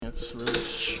is really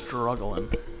struggling.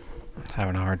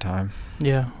 Having a hard time.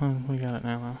 Yeah, we got it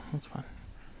now, though. That's fine.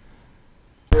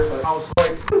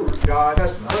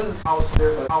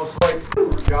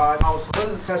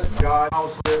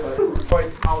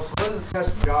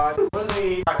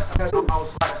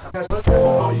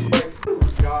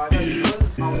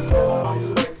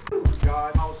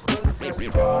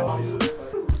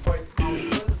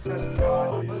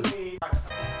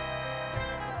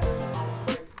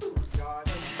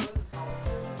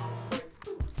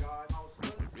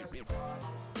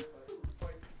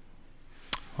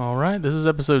 All right, this is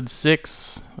episode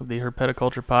 6 of the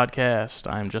Herpetoculture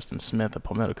Podcast. I'm Justin Smith of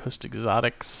Palmetto Coast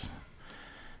Exotics,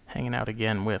 hanging out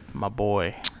again with my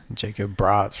boy Jacob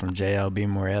Bratz from JLB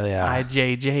Morelia.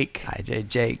 IJ Jake. IJ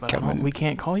Jake. But we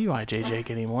can't call you IJ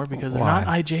Jake anymore because they're Why?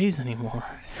 not IJs anymore.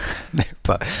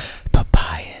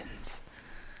 Papayans.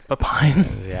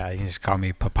 Papayans. Yeah, you can just call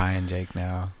me Papayan Jake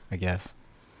now, I guess.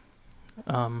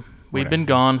 We've been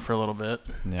gone for a little bit.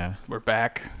 Yeah. We're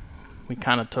back. We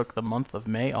kind of took the month of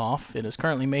May off. It is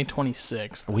currently May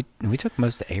 26th. We took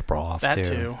most of April off, That too.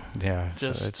 too. Yeah,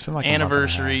 Just so it's been like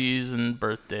anniversaries and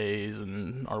birthdays,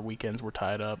 and our weekends were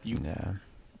tied up. You Yeah.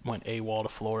 went AWOL to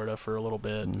Florida for a little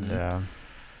bit. And Yeah.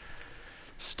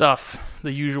 stuff.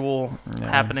 The usual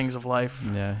happenings of life.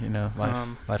 Yeah, you know,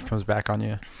 life comes back on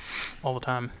you. All the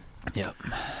time. Yep.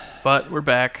 But we're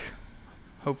back,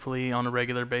 hopefully on a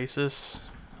regular basis.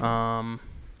 What's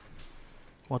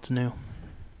new?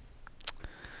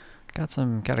 Got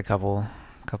a couple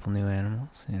new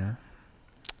animals, you know.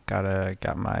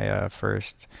 Got my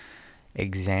first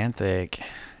exanthic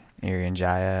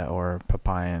Irianjaya or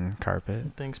Papayan carpet.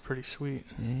 That thing's pretty sweet.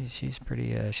 She's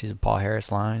pretty. She's a Paul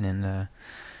Harris line, and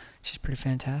she's pretty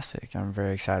fantastic. I'm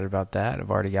very excited about that. I've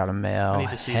already got a male. I need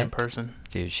to see her in person.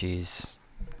 Dude,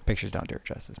 pictures don't do her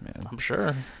justice, man. I'm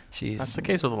sure. That's the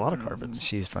case with a lot of carpets.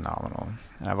 She's phenomenal.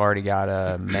 And I've already got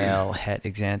a male het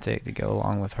exanthic to go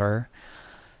along with her.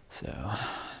 So,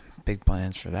 big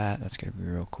plans for that. That's going to be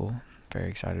real cool. Very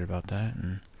excited about that.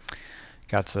 And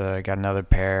got another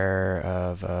pair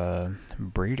of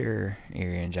breeder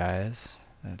Irianjayas.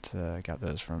 Got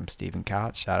those from Stephen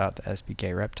Koch. Shout out to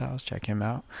SBK Reptiles. Check him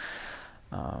out.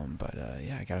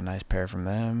 Yeah, I got a nice pair from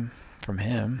him.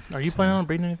 Are you planning on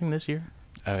breeding anything this year?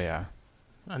 Oh, yeah.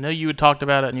 I know you had talked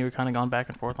about it and you were kind of gone back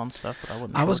and forth on stuff, but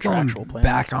I was going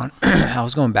back on. I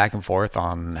was going back and forth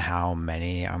on how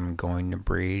many I'm going to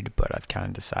breed, but I've kind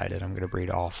of decided I'm going to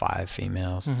breed all 5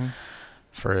 females. Mm-hmm.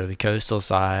 For the coastal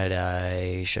side,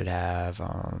 I should have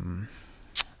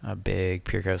a big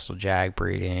pure coastal jag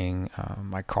breeding,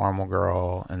 my caramel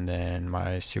girl, and then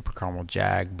my super caramel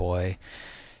jag boy.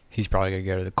 He's probably going to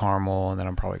go to the caramel, and then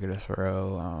I'm probably going to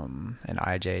throw an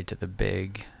IJ to the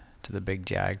big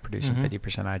jag, producing 50%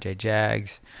 IJ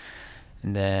jags.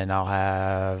 And then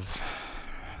I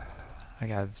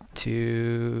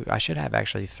should have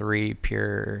actually 3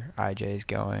 pure IJs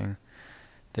going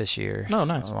this year. Oh,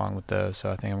 nice. Along with those.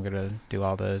 So I think I'm going to do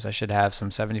all those. I should have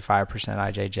some 75%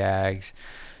 IJ jags,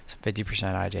 some 50%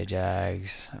 IJ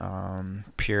jags,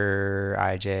 pure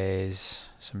IJs,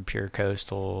 some pure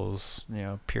coastals,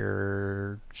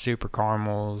 pure super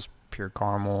caramels, pure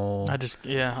caramel.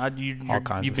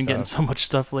 You've been getting so much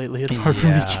stuff lately. It's hard for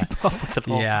me to keep up with it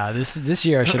all. Yeah, this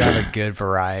year I should have a good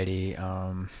variety.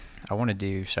 I want to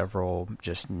do several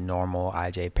just normal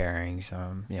IJ pairings.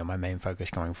 My main focus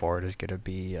going forward is going to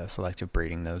be selective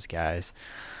breeding those guys.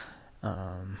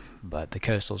 But the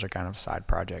coastals are kind of a side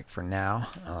project for now.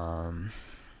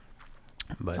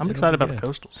 But I'm excited about the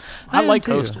coastals. I like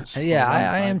too. coastals. Yeah,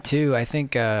 I am too. I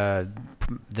think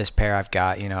this pair I've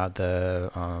got,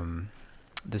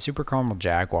 the Super Caramel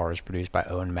Jaguar is produced by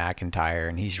Owen McIntyre,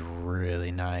 and he's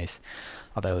really nice.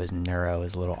 Although his neuro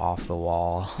is a little off the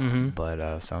wall,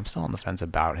 but so I'm still on the fence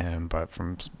about him. But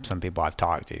from some people I've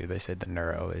talked to, they said the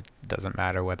neuro, it doesn't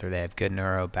matter whether they have good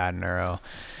neuro, bad neuro.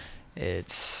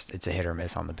 It's a hit or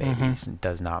miss on the babies. It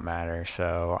does not matter.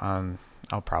 So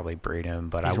I'll probably breed him,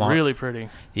 but he's really pretty.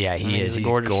 Yeah, he's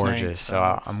gorgeous. Snake,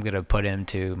 so I'm gonna put him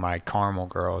to my caramel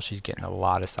girl. She's getting a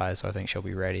lot of size, so I think she'll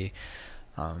be ready.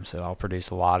 So I'll produce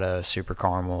a lot of super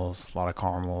caramels,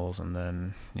 and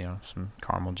then some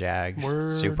caramel jags,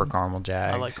 super caramel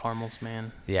jags. I like caramels,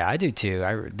 man. Yeah, I do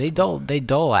too. They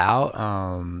dull out.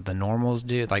 The normals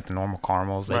do, like the normal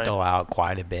caramels. They dull out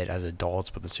quite a bit as adults,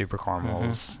 but the super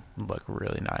caramels look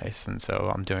really nice. And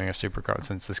so I'm doing a super caramel.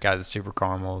 Since this guy's a super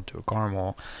caramel to a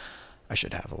caramel, I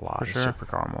should have a lot of super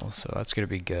caramels, so that's going to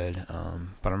be good.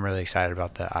 But I'm really excited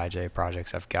about the IJ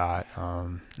projects I've got.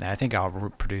 And I think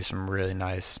I'll produce some really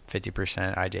nice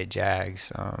 50% IJ jags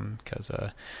because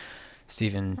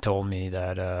Steven told me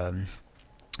that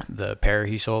the pair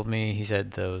he sold me, he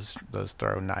said those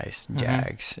throw nice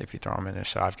jags if you throw them in there.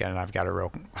 So I've got a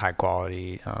real high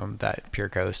quality that pure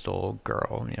coastal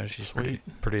girl. She's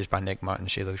produced by Nick Mutton.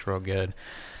 She looks real good.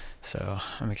 So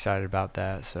I'm excited about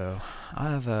that. So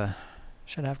I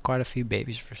should have quite a few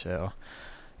babies for sale.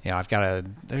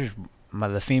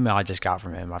 The female I just got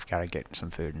from him. I've got to get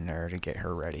some food in there to get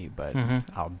her ready. But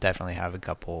I'll definitely have a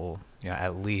couple.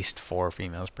 At least 4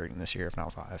 females breeding this year, if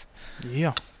not 5.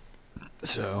 Yeah.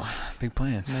 So, big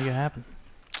plans. Make it happen.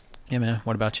 Yeah, man.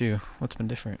 What about you? What's been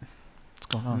different? What's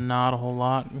going on? Not a whole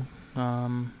lot.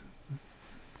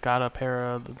 Got that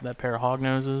pair of hog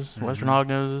noses, Western hog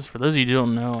noses. For those of you who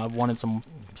don't know, I've wanted some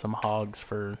hogs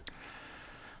for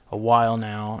a while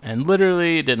now, and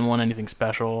literally didn't want anything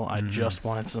special. I just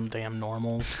wanted some damn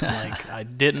normals. Like, I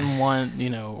didn't want,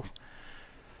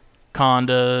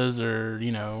 condas or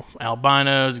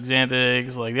albinos,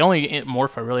 xanthics. Like, the only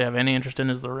morph I really have any interest in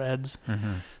is the reds.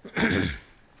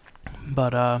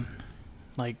 But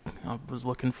like, I was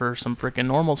looking for some freaking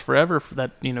normals forever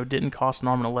that didn't cost an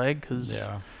arm and a leg, because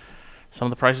some of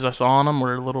the prices I saw on them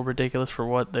were a little ridiculous for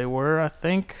what they were. I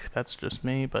think that's just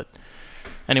me. But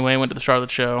anyway, I went to the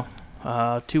Charlotte show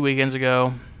 2 weekends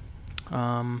ago.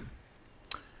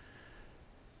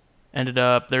 Ended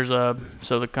up,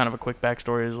 so the kind of a quick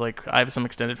backstory is, like, I have some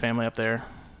extended family up there,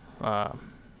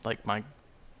 like my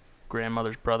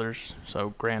grandmother's brothers,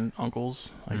 so grand uncles,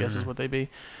 I guess is what they be.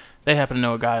 They happen to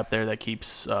know a guy up there that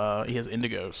keeps, he has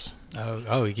indigos.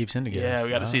 Oh, he keeps indigos. Yeah, we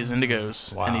got to see his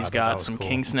indigos. Wow, and he's got some cool.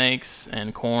 king snakes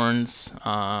and corns,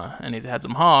 and he's had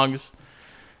some hogs,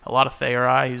 a lot of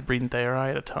Theori. He's breeding Theori,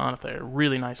 had a ton of Theori,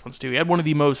 really nice ones too. He had one of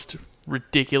the most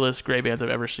ridiculous gray bands I've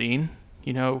ever seen.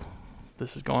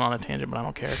 This is going on a tangent, but I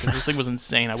don't care, because this thing was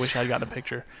insane. I wish I had gotten a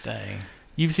picture. Dang.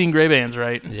 You've seen gray bands,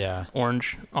 right? Yeah.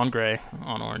 Orange on gray,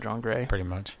 on orange on gray. Pretty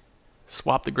much.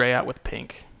 Swap the gray out with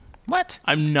pink. What?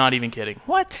 I'm not even kidding.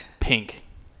 What? Pink.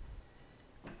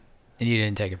 And you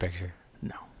didn't take a picture?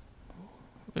 No.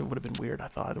 It would have been weird, I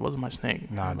thought. It wasn't my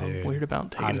snake. Nah, dude. I'm weird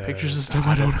about taking pictures of stuff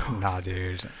I don't know. Nah,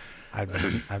 dude. I've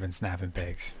been snapping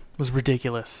pics. It was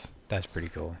ridiculous. That's pretty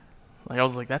cool. Like, I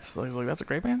was like, that's a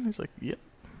gray band? He's like, yep.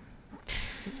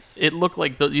 It looked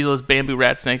like those bamboo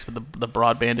rat snakes with the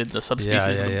broad-banded, the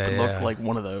subspecies looked like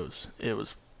one of those. It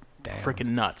was freaking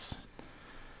nuts.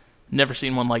 Never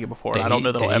seen one like it before. I don't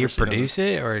know that I'll ever see it. Did he produce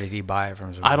it, or did he buy it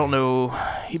from somebody? I don't know.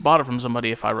 He bought it from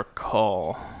somebody, if I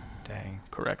recall. Dang.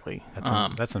 Correctly.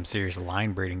 That's some serious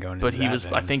line breeding going into that.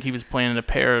 But I think he was planning to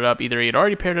pair it up. Either he had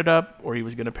already paired it up, or he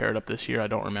was going to pair it up this year. I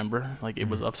don't remember. Like, it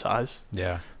was of size.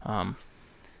 Yeah. But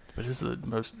it's the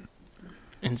most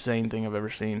insane thing I've ever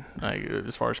seen. Like,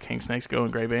 as far as king snakes go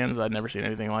and gray bands, I'd never seen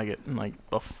anything like it, like,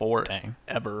 before. Dang.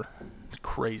 Ever. It's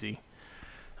crazy.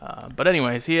 But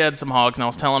anyways, he had some hogs, and I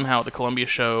was telling him how at the Columbia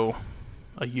show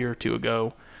a year or two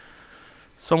ago,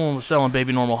 someone was selling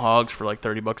baby normal hogs for like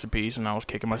 $30 a piece, and I was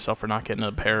kicking myself for not getting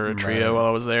a pair or a trio while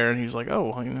I was there, and he was like,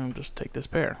 oh, well, just take this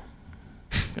pair.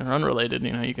 They're unrelated,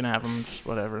 you can have them, just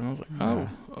whatever. And I was like, oh,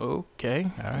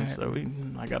 okay. All right. So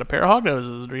I got a pair of hog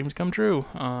noses. Dreams come true.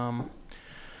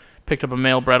 Picked up a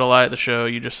male Bredeli at the show.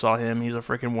 You just saw him. He's a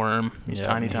freaking worm. He's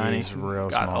tiny. He's real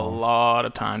got small. a lot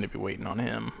of time to be waiting on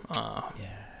him.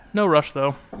 No rush,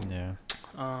 though. Yeah.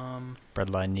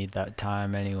 Bredli need that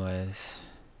time anyways.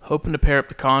 Hoping to pair up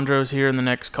the chondros here in the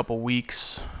next couple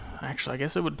weeks. Actually, I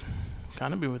guess it would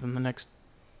kind of be within the next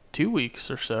 2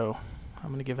 weeks or so. I'm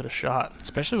going to give it a shot.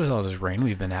 Especially with all this rain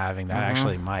we've been having, that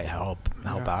actually might help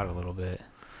out a little bit.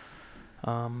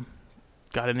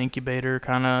 Got an incubator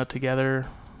kind of together.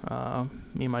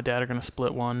 Me and my dad are going to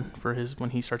split one for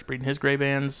when he starts breeding his gray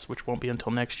bands, which won't be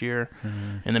until next year.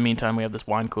 In the meantime, we have this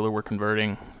wine cooler we're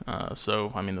converting. The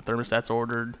thermostat's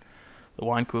ordered. The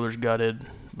wine cooler's gutted.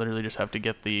 Literally just have to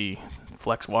get the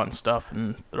flex watt and stuff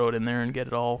and throw it in there and get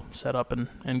it all set up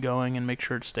and going and make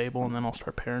sure it's stable, and then I'll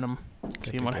start pairing them,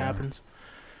 seeing what happens.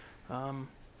 I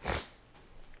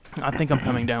think I'm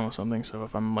coming down with something, so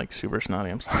if I'm like super snotty,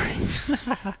 I'm sorry.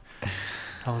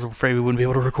 I was afraid we wouldn't be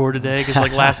able to record today because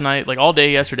like last night, like all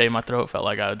day yesterday, my throat felt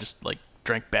like I just like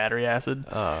drank battery acid.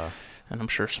 And I'm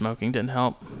sure smoking didn't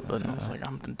help, but I was like,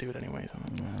 I'm gonna do it anyways.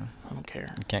 I don't care.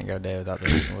 You can't go a day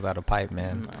without a pipe,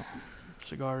 man. No.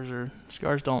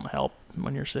 Cigars don't help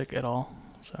when you're sick at all,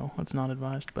 so it's not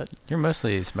advised. But you're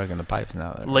mostly smoking the pipes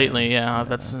now, though, lately, right? Yeah,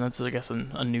 that's I guess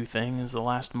a new thing. Is the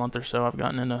last month or so I've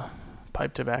gotten into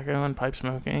pipe tobacco and pipe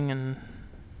smoking and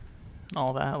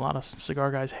all that. A lot of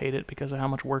cigar guys hate it because of how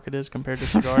much work it is compared to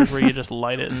cigars where you just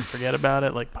light it and forget about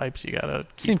it. Like pipes, you gotta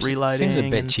keep relighting. Seems a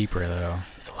bit cheaper though.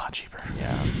 It's a lot cheaper.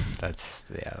 Yeah, that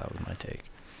was my take.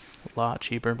 A lot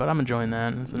cheaper, but I'm enjoying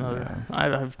that. It's another.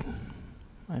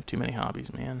 I have too many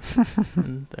hobbies, man.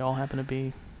 And they all happen to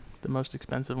be the most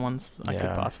expensive ones I could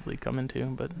possibly come into.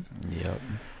 But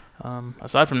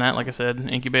aside from that, like I said,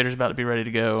 incubator's about to be ready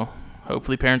to go.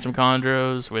 Hopefully pairing some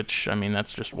chondros, which, I mean,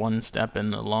 that's just one step in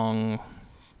the long,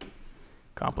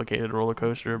 complicated roller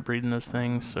coaster of breeding those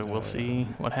things. So we'll see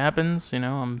what happens. You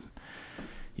know,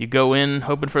 you go in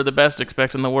hoping for the best,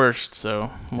 expecting the worst. So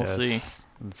we'll see.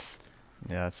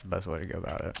 That's the best way to go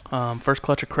about it. First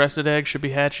clutch of crested eggs should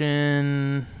be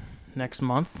hatching next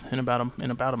month, in about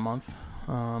a month.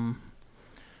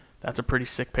 That's a pretty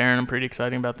sick pairing. I'm pretty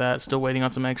excited about that. Still waiting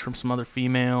on some eggs from some other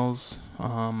females.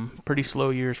 Pretty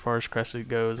slow year as far as crested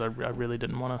goes. I really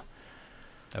didn't want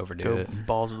to overdo it.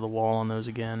 Balls to the wall on those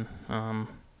again.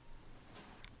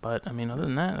 But I mean, other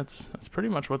than that, that's pretty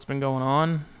much what's been going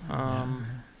on.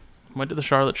 Went to the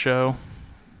Charlotte show.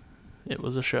 It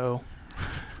was a show.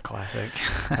 Classic.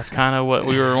 That's kind of what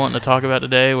we were wanting to talk about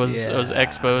today was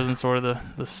Expos and sort of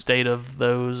the state of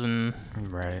those. And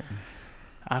right.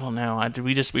 I don't know.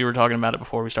 We were talking about it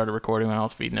before we started recording when I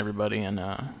was feeding everybody, and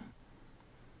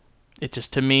it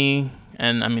just, to me,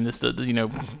 and I mean,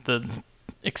 the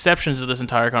exceptions to this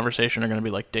entire conversation are going to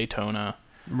be like Daytona,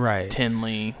 right,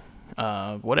 Tinley,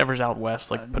 whatever's out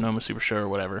west, like Sonoma Super Show or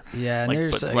whatever. Yeah,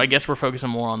 and but I guess we're focusing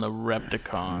more on the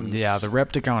Repticons. Yeah, the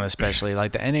Repticon especially,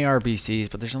 like the NARBCs,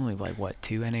 but there's only 2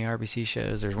 NARBC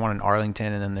shows. There's one in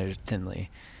Arlington, and then there's Tinley.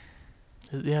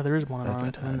 Yeah, there is one in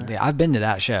Arlington. Yeah, I've been to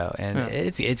that show, and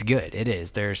it's good. It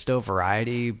is. There's still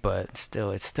variety, but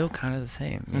it's still kind of the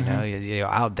same. You know,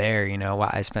 out there,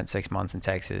 I spent 6 months in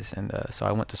Texas, and so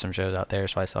I went to some shows out there,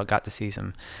 so I got to see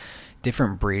some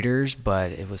different breeders,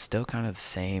 but it was still kind of the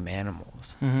same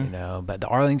animals, but the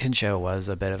Arlington show was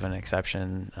a bit of an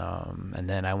exception. And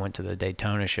then I went to the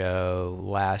Daytona show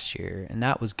last year, and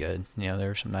that was good. There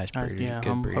were some nice breeders,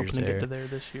 good breeders hoping to get to there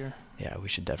this year. Yeah, we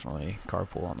should definitely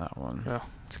carpool on that one. Yeah.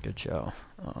 It's a good show.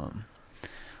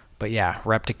 But yeah,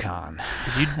 Repticon.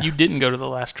 You didn't go to the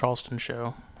last Charleston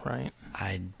show, right?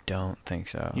 I don't think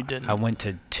so. You didn't? I went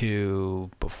to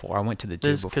 2 before. I went to the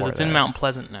 2 before because it's in Mount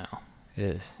Pleasant now. It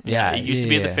is. Yeah, it used to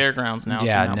be at the fairgrounds. Now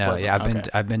yeah, it's in Mount Pleasant.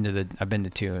 I've been to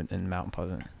 2 in Mount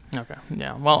Pleasant. Okay.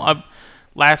 Yeah. Well,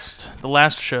 the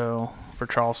last show for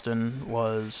Charleston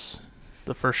was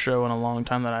the first show in a long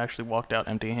time that I actually walked out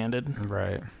empty-handed.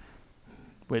 Right.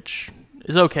 Which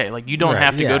is okay. Like, you don't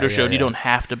have to go to a show. You don't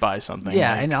have to buy something.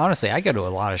 Yeah, and honestly, I go to a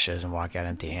lot of shows and walk out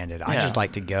empty-handed. I just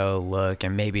like to go look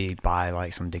and maybe buy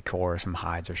some decor, some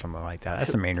hides or something like that.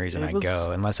 That's the main reason I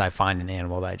go, unless I find an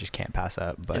animal that I just can't pass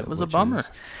up. But it was a bummer.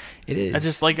 It is. I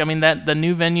just that the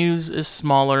new venues is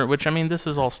smaller, which, I mean, this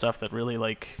is all stuff that really,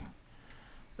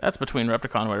 that's between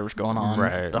Repticon, whatever's going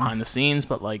on behind the scenes.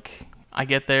 But, I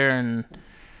get there and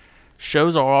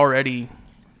shows are already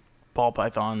ball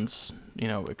pythons,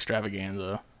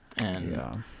 extravaganza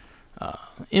and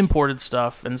imported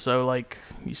stuff. And so,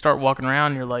 you start walking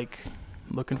around, you're,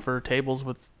 looking for tables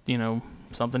with,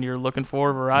 something you're looking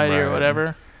for, variety or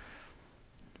whatever.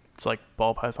 It's like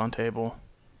ball python table,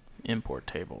 import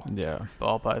table. Yeah.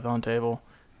 Ball python table,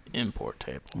 import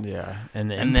table. Yeah.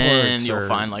 And then you'll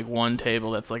find, one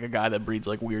table that's, a guy that breeds,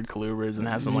 weird colubrids and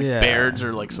has some, Bairds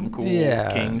or, some cool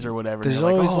kings or whatever. There's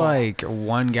always,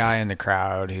 one guy in the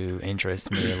crowd who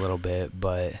interests me a little bit,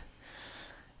 but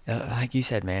like you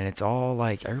said, man, it's all,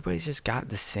 everybody's just got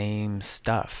the same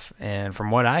stuff. And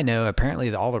from what I know,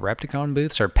 apparently all the Repticon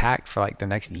booths are packed for, the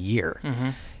next year.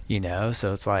 Mm-hmm.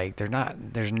 So it's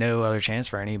there's no other chance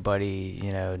for anybody,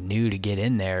 new to get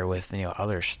in there with,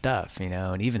 other stuff,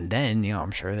 and even then,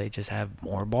 I'm sure they just have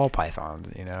more ball pythons,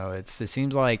 it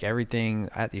seems like everything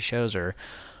at these shows are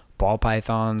ball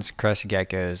pythons, crested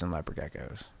geckos, and leopard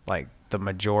geckos, the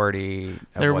majority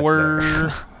of there what's were,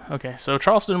 there. Okay, so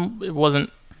Charleston, it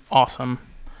wasn't awesome.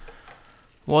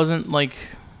 Wasn't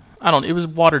it was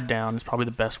watered down is probably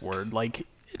the best word.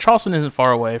 Charleston isn't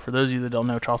far away. For those of you that don't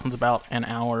know, Charleston's about an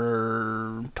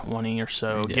hour 20 or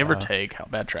so, give or take, how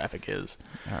bad traffic is.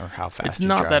 Or how fast it's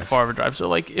not drive. That far of a drive.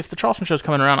 So, if the Charleston show's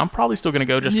coming around, I'm probably still going to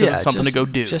go just because it's something to go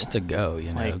do. Just to go,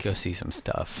 go see some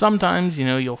stuff. Sometimes,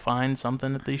 you'll find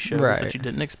something at these shows that you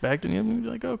didn't expect, and you'll be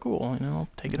like, oh, cool, I'll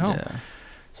take it home. Yeah.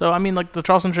 So, I mean, the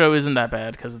Charleston show isn't that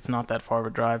bad because it's not that far of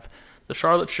a drive. The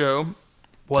Charlotte show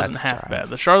wasn't half bad.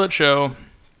 The Charlotte show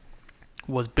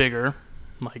was bigger,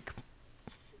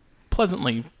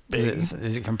 pleasantly big. Is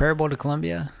it comparable to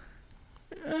Columbia?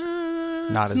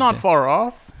 It's not far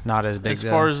off. Not as big as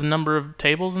far as number of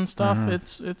tables and stuff.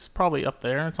 Mm-hmm. It's probably up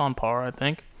there. It's on par, I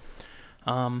think.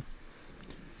 But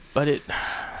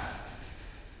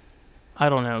I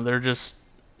don't know. There was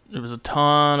a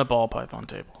ton of ball python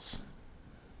tables.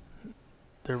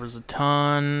 There was a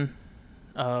ton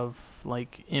of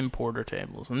like importer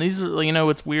tables. And these are,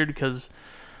 it's weird because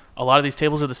a lot of these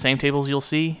tables are the same tables you'll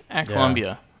see at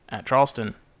Columbia, at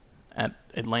Charleston, at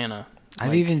Atlanta.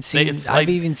 I've even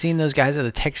seen those guys at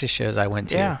the Texas shows I went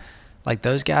to. Yeah. Like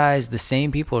those guys, the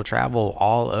same people travel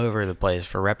all over the place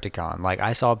for Repticon. Like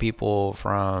I saw people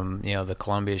from, the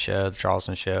Columbia show, the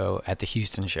Charleston show, at the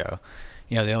Houston show.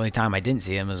 The only time I didn't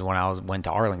see them is when I went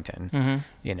to Arlington.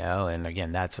 Mm-hmm. And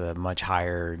again, that's a much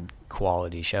higher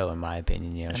quality show in my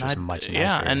opinion. It's just much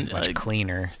nicer, and much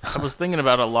cleaner. I was thinking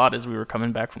about it a lot as we were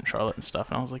coming back from Charlotte and stuff,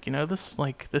 and I was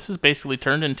like, this is basically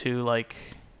turned into like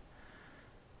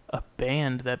a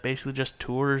band that basically just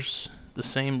tours the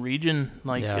same region.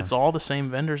 Like it's all the same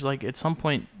vendors. Like at some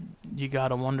point you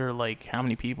gotta wonder like how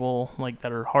many people like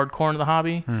that are hardcore into the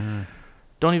hobby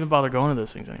don't even bother going to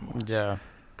those things anymore. Yeah,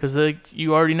 because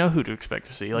you already know who to expect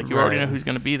to see. Like you already know who's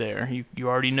going to be there. You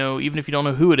already know, even if you don't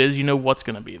know who it is, you know what's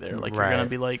going to be there. Like you're going to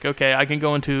be like, okay, I can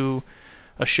go into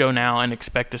a show now and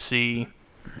expect to see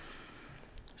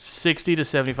 60 to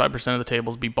 75% of the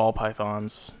tables be ball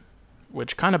pythons,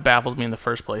 which kind of baffles me in the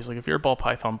first place. Like if you're a ball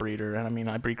python breeder, and I mean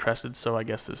I breed crested, so I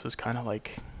guess this is kind of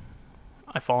like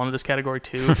I fall into this category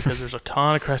too because there's a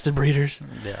ton of crested breeders.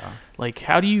 Yeah. Like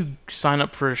how do you sign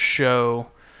up for a show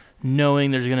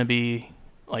knowing there's going to be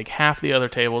like half the other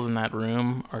tables in that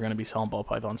room are going to be selling ball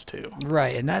pythons too?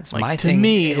 Right, and that's like, my to thing. To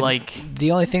me, like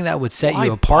the only thing that would set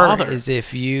you apart is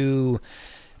if you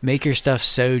make your stuff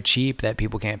so cheap that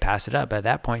people can't pass it up. At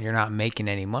that point, you're not making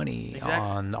any money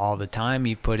on all the time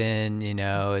you've put in.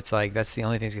 It's like that's the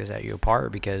only thing that's going to set you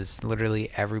apart because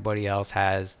literally everybody else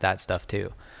has that stuff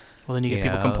too. Well, then you get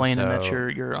people complaining that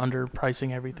you're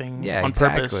underpricing everything on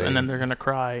purpose, and then they're gonna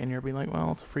cry, and you're be like,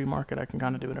 "Well, it's a free market. I can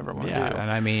kind of do whatever I want to do." Yeah,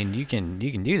 and I mean, you can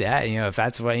do that, if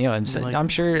that's what And so, I'm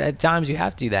sure at times you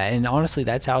have to do that, and honestly,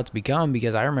 that's how it's become.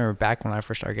 Because I remember back when I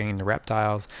first started getting into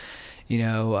reptiles,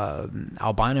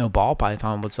 albino ball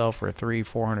python would sell for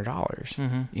 $300-$400.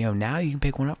 Mm-hmm. Now you can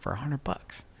pick one up for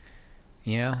 $100.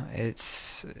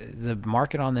 It's the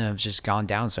market on them has just gone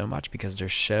down so much because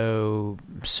there's so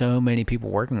many people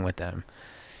working with them.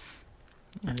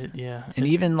 And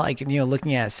even like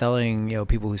looking at selling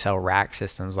people who sell rack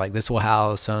systems, like this will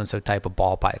house so and so type of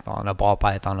ball python, a ball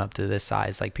python up to this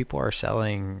size. Like people are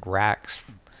selling racks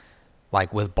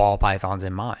like with ball pythons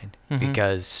in mind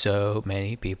because so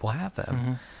many people have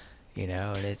them.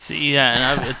 And it's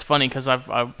and it's funny because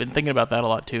I've been thinking about that a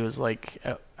lot too. Is like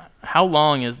how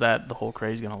long is that the whole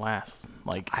craze gonna last?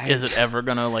 Like, is it ever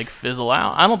gonna like fizzle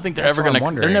out? I don't think they're ever gonna.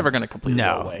 They're never gonna completely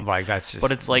go away. Like that's just.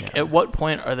 But it's like, at what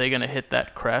point are they gonna hit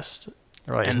that crest?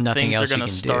 Or like, and things are gonna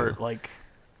start do. Like,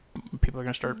 people are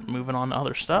gonna start moving on to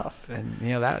other stuff. And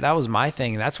that was my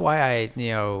thing. That's why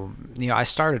I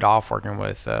started off working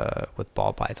with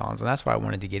ball pythons, and that's what I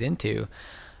wanted to get into.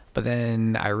 But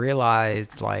then I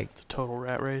realized, like, it's a total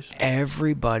rat race.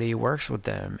 Everybody works with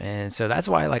them, and so that's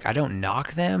why, like, I don't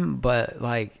knock them, but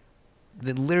like,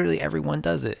 literally everyone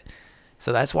does it.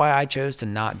 So that's why I chose to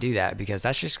not do that, because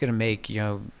that's just gonna make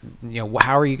how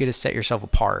are you gonna set yourself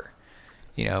apart,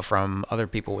 from other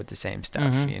people with the same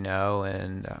stuff,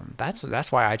 and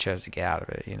that's why I chose to get out of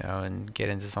it, and get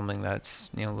into something that's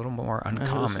a little more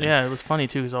uncommon. It was funny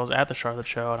too, because I was at the Charlotte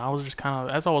show, and I was just kind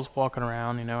of, as I was walking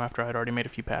around, after I'd already made a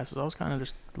few passes, I was kind of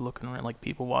just looking around, like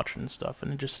people watching and stuff,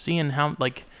 and just seeing how,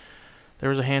 like,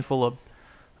 there was a handful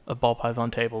of ball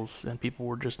python tables, and people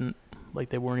were just like,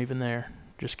 they weren't even there.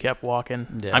 Just kept walking.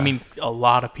 Yeah. I mean, a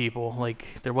lot of people. Like,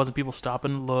 there wasn't people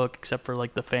stopping to look, except for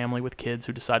like the family with kids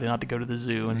who decided not to go to the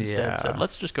zoo and instead said,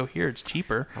 "Let's just go here. It's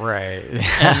cheaper." Right.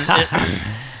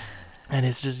 And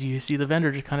it's just, you see the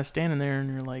vendor just kind of standing there,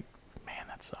 and you're like, "Man,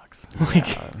 that sucks."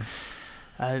 Like,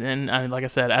 like I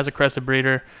said, as a crested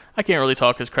breeder, I can't really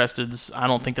talk because cresteds, I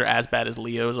don't think they're as bad as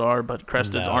Leos are, but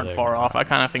cresteds aren't far off. I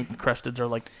kind of think cresteds are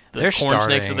like the corn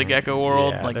snakes of the gecko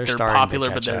world. Like, they're popular,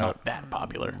 but they're not that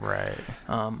popular. Right.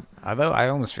 Although I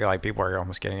almost feel like people are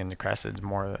almost getting into cresteds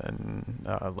more than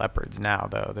leopards now,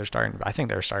 though. I think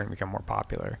they're starting to become more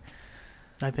popular.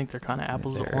 I think they're kind of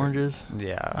apples to oranges.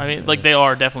 Yeah. I mean, like, they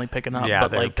are definitely picking up. Yeah,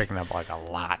 but they're like, picking up like a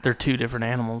lot. They're two different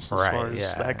animals as far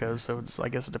as that goes. So I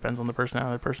guess it depends on the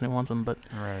personality of the person who wants them. But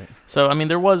right. So I mean,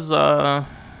 there was 3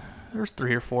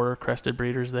 or 4 crested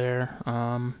breeders there.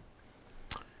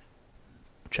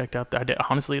 Checked out.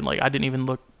 Honestly, like, I didn't even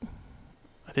look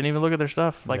at their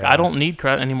stuff. Like, I don't need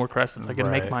any more cresteds. I can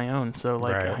make my own. So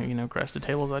like, crested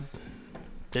tables, I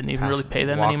didn't even really pay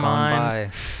them any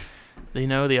mind.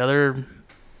 The other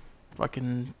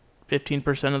fucking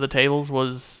 15% of the tables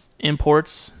was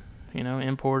imports,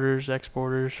 importers,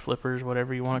 exporters, flippers,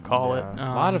 whatever you want to call it.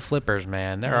 A lot of flippers,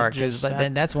 man. There are, because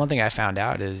that's one thing I found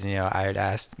out is, I had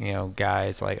asked,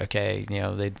 guys like, okay,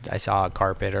 I saw a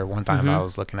carpet, or one time I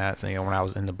was looking at, when I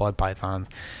was in the blood pythons,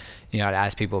 I'd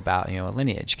ask people about,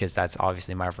 lineage, because that's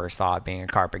obviously my first thought, being a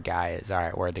carpet guy, is, all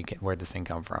right, where'd this thing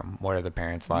come from? What are the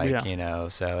parents like?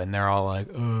 So, and they're all like,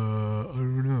 I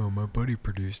don't know, my buddy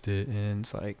produced it. And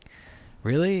it's like,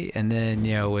 really? And then,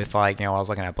 with I was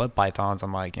looking at blood pythons,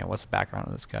 I'm like, what's the background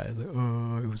of this guy? It's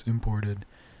like, it was imported.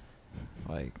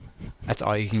 Like, that's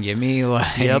all you can give me?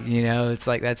 Like, yep. It's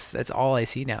like, that's all I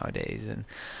see nowadays. And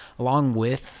along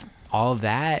with all of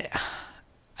that,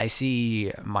 I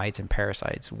see mites and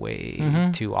parasites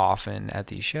way too often at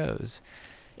these shows.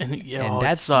 And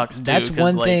that sucks too, that's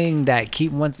one thing that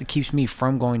keeps me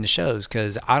from going to shows,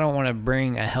 because I don't want to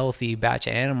bring a healthy batch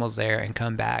of animals there and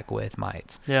come back with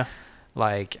mites. Yeah.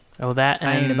 Like, that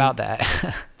I ain't about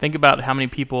that. Think about how many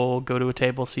people go to a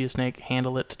table, see a snake,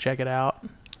 handle it to check it out.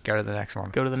 Go to the next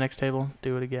one. Go to the next table,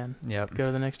 do it again. Yep. Go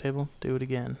to the next table, do it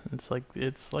again. It's like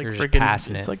You're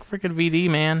freaking. It's like freaking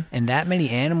VD, man. And that many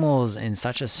animals in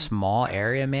such a small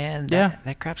area, man.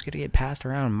 That crap's gonna get passed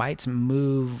around. Mites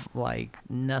move like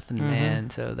nothing,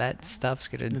 man. So that stuff's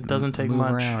gonna. It doesn't take move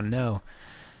much. Around. No.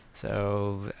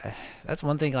 So that's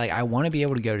one thing. Like, I want to be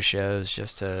able to go to shows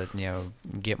just to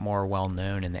get more well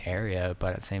known in the area,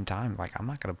 but at the same time, like, I'm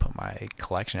not gonna put my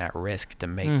collection at risk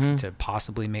to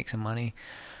possibly make some money,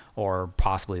 or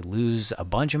possibly lose a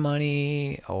bunch of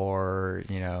money, or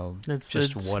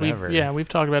it's whatever. We've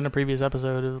talked about in a previous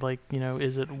episode of, like,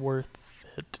 is it worth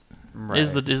it? Right.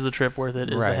 Is the trip worth it?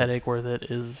 Is the headache worth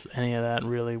it? Is any of that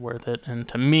really worth it? And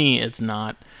to me, it's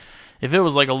not. If it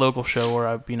was like a local show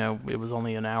where it was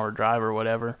only an hour drive or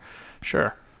whatever,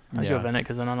 sure, I'd go vent it,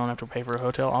 because then I don't have to pay for a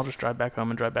hotel. I'll just drive back home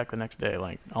and drive back the next day.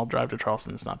 Like, I'll drive to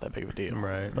Charleston. It's not that big of a deal.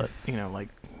 Right. But like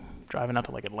driving out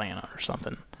to like Atlanta or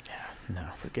something. Yeah. No.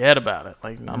 Forget about it.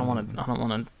 Like, I don't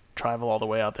want to travel all the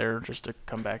way out there just to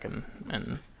come back and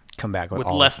come back with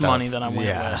all less the stuff, money than I went with.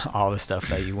 Yeah, all the stuff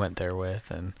that you went there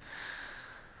with.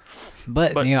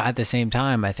 But at the same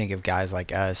time, I think of guys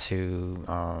like us who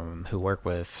work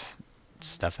with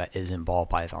stuff that isn't ball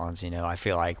pythons, I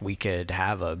feel like we could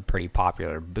have a pretty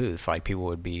popular booth. Like, people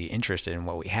would be interested in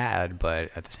what we had,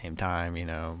 but at the same time,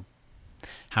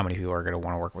 how many people are going to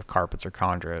want to work with carpets or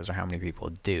chondros, or how many people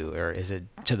do? Or is it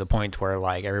to the point where,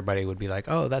 like, everybody would be like,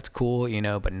 oh, that's cool,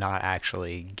 but not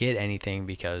actually get anything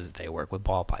because they work with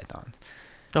ball pythons?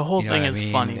 The whole thing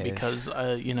is funny because,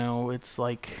 it's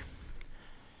like,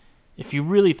 if you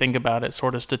really think about it,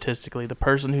 sort of statistically, the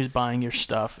person who's buying your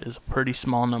stuff is a pretty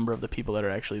small number of the people that are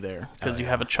actually there. Because you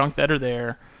have a chunk that are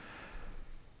there,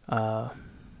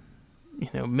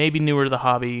 maybe newer to the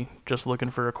hobby, just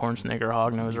looking for a corn snake or a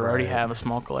hognose, or already have a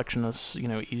small collection of,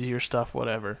 easier stuff,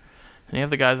 whatever. And you have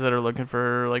the guys that are looking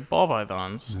for, like, ball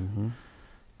pythons. Mm-hmm.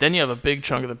 Then you have a big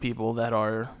chunk of the people that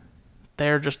are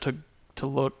there just to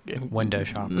look. And window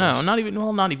shoppers. No, not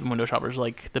even window shoppers.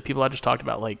 Like, the people I just talked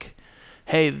about, like,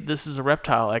 hey, this is a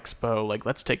reptile expo. Like,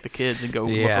 let's take the kids and go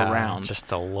look around. Just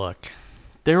to look.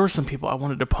 There were some people I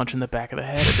wanted to punch in the back of the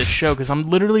head at this show, because I'm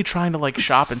literally trying to, like,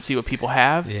 shop and see what people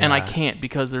have, and I can't,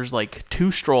 because there's, like, 2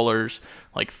 strollers,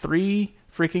 like 3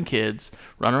 freaking kids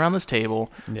run around this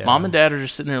table. Yeah. Mom and dad are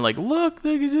just sitting there like, look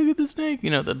at the snake.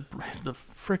 The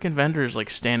freaking vendor is,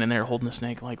 like, standing there holding the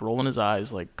snake, like, rolling his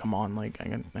eyes, like, come on, like, I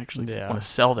can actually want to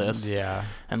sell this. Yeah.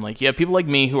 And, like, you have people like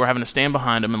me who are having to stand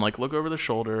behind him and, like, look over the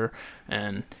shoulder,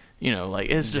 and, like,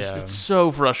 it's just, it's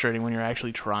so frustrating when you're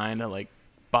actually trying to, like,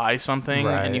 buy something,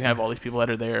 and you have all these people that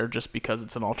are there just because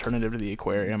it's an alternative to the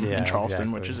aquarium in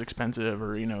Charleston, which is expensive,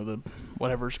 or, the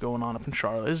whatever's going on up in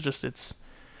Charlotte.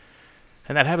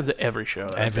 And that happens at every show.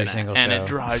 Every single show. And it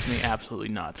drives me absolutely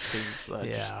nuts,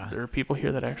 because there are people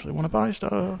here that actually want to buy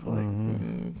stuff.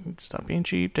 Like, stop being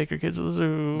cheap. Take your kids to the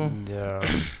zoo.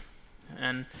 Yeah.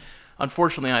 And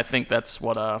unfortunately, I think that's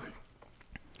what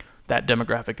that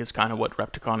demographic is kind of what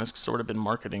Repticon has sort of been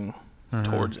marketing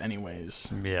towards anyways.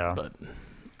 Yeah. But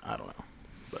I don't know.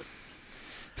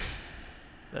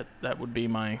 But that would be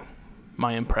my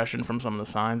impression from some of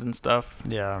the signs and stuff.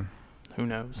 Yeah. Who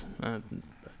knows?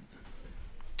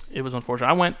 It was unfortunate.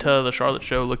 I went to the Charlotte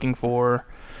show looking for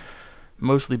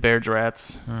mostly Baird's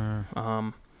rats,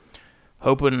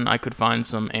 hoping I could find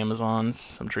some Amazons,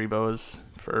 some tree boas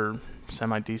for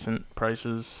semi-decent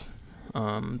prices.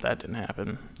 That didn't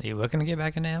happen. Are you looking to get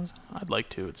back into Amazon? I'd like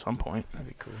to at some point. That'd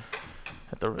be cool.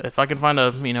 If I can find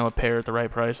a pair at the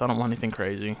right price, I don't want anything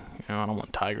crazy. I don't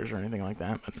want tigers or anything like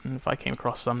that. But if I came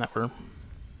across some that were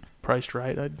priced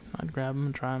right, I'd grab them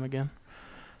and try them again.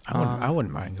 I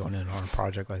wouldn't mind going in on a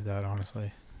project like that,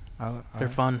 honestly. They're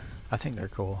fun. I think they're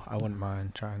cool. I wouldn't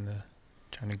mind trying to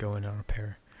go in on a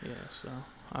pair. Yeah, so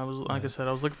I was, like I said,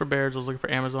 I was looking for bears. I was looking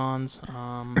for Amazons.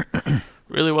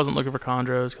 Really wasn't looking for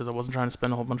chondros because I wasn't trying to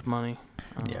spend a whole bunch of money.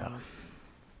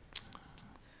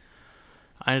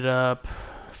 I ended up,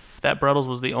 that Brettles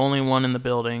was the only one in the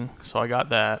building, so I got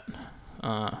that.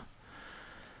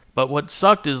 But what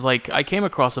sucked is, like, I came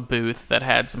across a booth that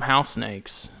had some house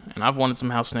snakes, and I've wanted some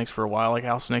house snakes for a while. Like,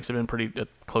 house snakes have been pretty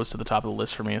close to the top of the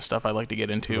list for me of stuff I'd like to get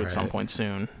into at some point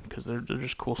soon, because they're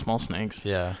just cool small snakes.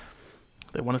 Yeah.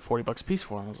 They wanted $40 a piece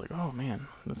for them. I was like, oh, man.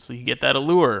 So you get that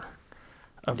allure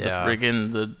of the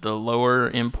friggin' the lower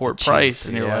import price,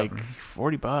 and you're like,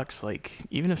 $40. Like,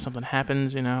 even if something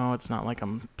happens, it's not like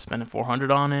I'm spending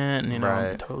 $400 on it, and,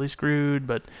 I'm totally screwed,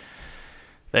 but...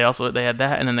 They had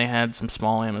that, and then they had some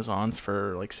small Amazons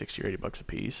for like $60 or $80 a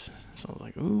piece. So I was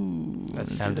like, ooh,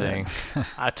 that's tempting.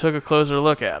 I took a closer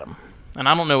look at them, and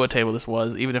I don't know what table this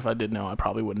was. Even if I did know, I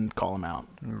probably wouldn't call them out,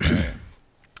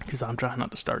 because I'm trying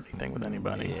not to start anything with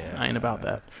anybody. Yeah. I ain't about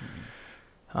that.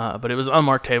 But it was an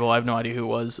unmarked table. I have no idea who it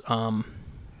was.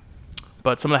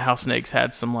 But some of the house snakes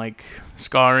had some like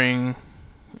scarring.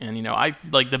 And, I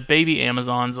like the baby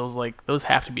Amazons. I was like, those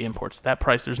have to be imports. At that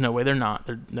price, there's no way they're not.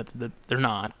 They're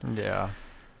not. Yeah.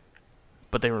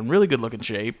 But they were in really good looking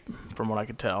shape, from what I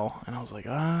could tell. And I was like,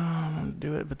 I don't want to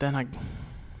do it. But then I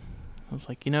was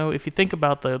like, if you think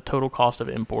about the total cost of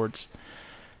imports,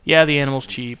 yeah, the animal's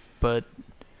cheap, but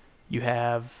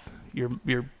you're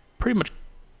pretty much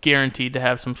guaranteed to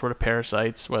have some sort of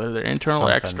parasites, whether they're internal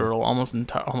or external. Almost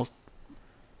 100%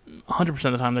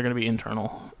 of the time, they're going to be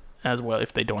internal as well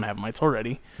if they don't have mites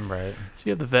already. Right. So you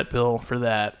have the vet bill for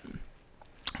that.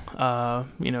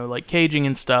 Like caging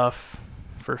and stuff.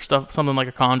 For something like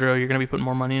a chondro, you're going to be putting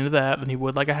more money into that than you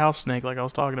would like a house snake, like I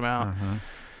was talking about. Mm-hmm.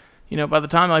 By the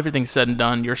time everything's said and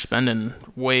done, you're spending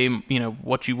way,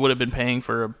 what you would have been paying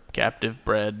for a captive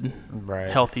bred,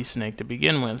 healthy snake to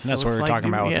begin with. So that's what we're talking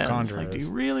about with the chondros. Like, do you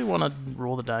really want to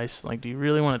roll the dice? Like, do you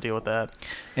really want to deal with that?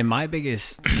 And my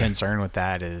biggest concern with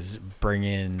that is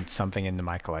bringing something into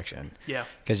my collection. Yeah.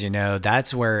 Because,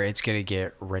 that's where it's going to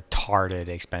get retarded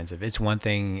expensive. It's one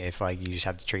thing if, like, you just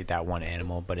have to treat that one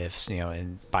animal, but if,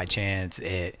 and by chance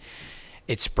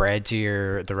it's spread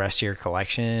to the rest of your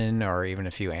collection or even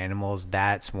a few animals,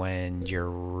 that's when you're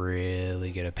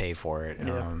really going to pay for it.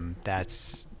 Yeah.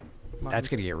 That's going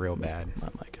to get real bad. My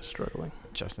mic is struggling.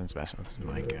 Justin's messing with his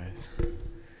mic, guys.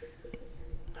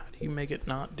 How do you make it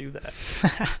not do that?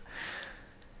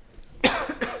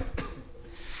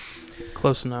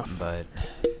 Close enough. But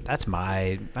that's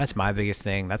my biggest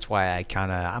thing. That's why I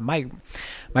kind of my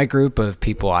group of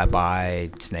people I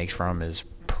buy snakes from is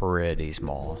pretty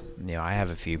small. I have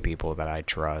a few people that I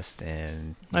trust,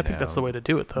 and I think that's the way to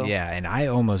do it, though. Yeah, and I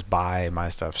almost buy my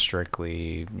stuff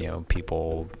strictly,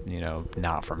 people,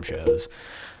 not from shows.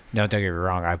 Don't get me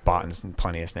wrong, I've bought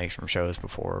plenty of snakes from shows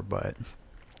before, but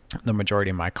the majority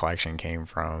of my collection came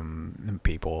from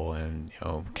people in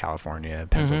California,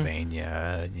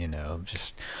 Pennsylvania,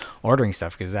 just ordering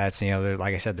stuff because that's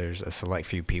like I said, there's a select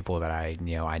few people that I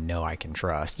know I can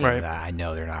trust, and that I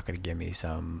know they're not going to give me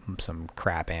some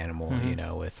crap animal,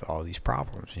 with all these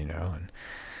problems, and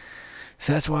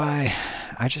so that's why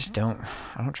I don't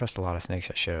trust a lot of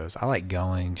snakes at shows. I like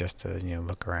going just to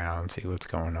look around, see what's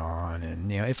going on,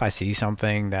 and if I see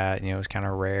something that is kind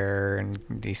of rare and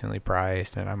decently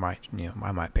priced, then I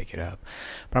might pick it up.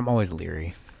 But I'm always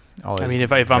leery.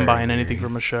 If I'm buying anything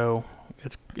from a show,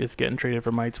 it's getting treated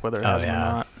for mites whether it has or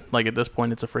not. Like at this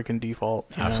point, it's a freaking default.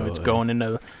 It's going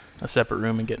into a separate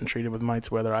room and getting treated with mites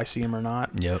whether I see them or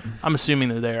not. Yep. I'm assuming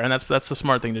they're there, and that's the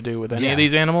smart thing to do with any of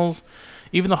these animals.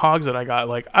 Even the hogs that I got,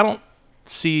 like, I don't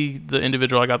see the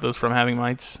individual I got those from having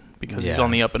mites because he's on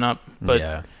the up and up.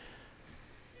 But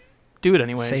do it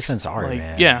anyway. Safe and sorry,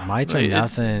 man. Yeah, mites are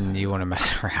nothing you want to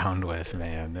mess around with,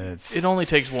 man. It only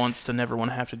takes once to never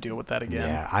want to have to deal with that again.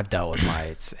 Yeah, I've dealt with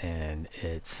mites, and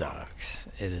it sucks.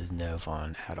 It is no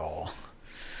fun at all.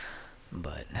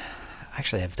 But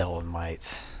actually, I've dealt with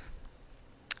mites.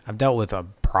 I've dealt with a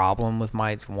problem with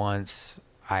mites once.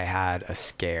 I had a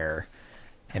scare.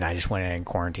 And I just went in and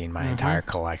quarantined my entire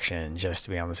collection just to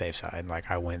be on the safe side. Like,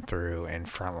 I went through and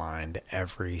frontlined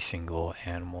every single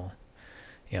animal.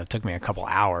 It took me a couple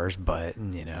hours, but,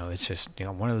 it's just,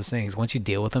 one of those things. Once you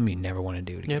deal with them, you never want to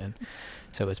do it again. Yep.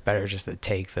 So it's better just to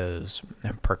take those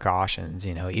precautions,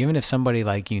 even if somebody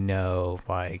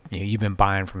you've been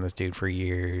buying from this dude for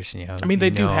years, they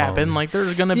do happen. Like,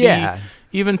 there's going to be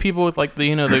even people with like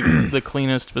the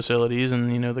cleanest facilities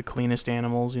and, the cleanest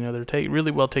animals, they're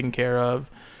really well taken care of.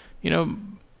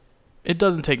 It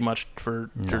doesn't take much for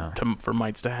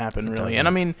mites to happen, really.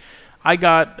 And I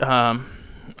got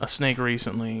a snake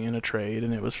recently in a trade,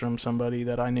 and it was from somebody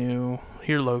that I knew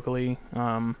here locally.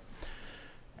 And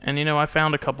I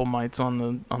found a couple mites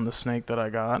on the snake that I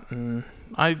got, and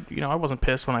I wasn't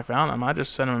pissed when I found them. I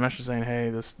just sent him a message saying, hey,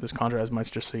 this chondro has mites,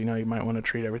 just so you know, you might want to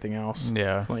treat everything else.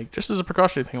 Yeah. Like, just as a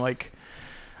precautionary thing. Like,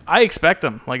 I expect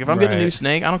them. Like, if I'm getting a new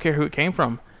snake, I don't care who it came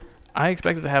from. I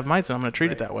expect it to have mites, and I'm going to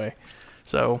treat it that way.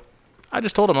 So I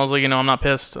just told him, I was like, I'm not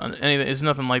pissed. Anything, it's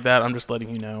nothing like that. I'm just letting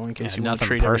you know in case you want to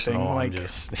treat personal, everything.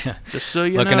 Like, just so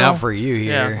you looking know. out for you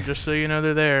here. Yeah, just so you know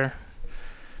they're there.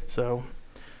 So,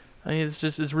 I mean,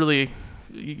 it's really,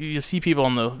 you see people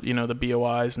on the, the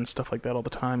BOIs and stuff like that all the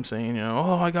time saying,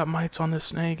 oh, I got mites on this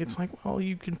snake. It's like, well,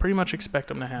 you can pretty much expect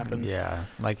them to happen. Yeah.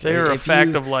 Like, they're a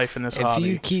fact of life in this hobby. If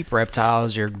you keep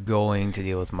reptiles, you're going to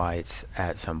deal with mites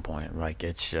at some point. Like,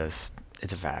 it's a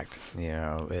fact.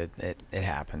 It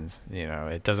happens.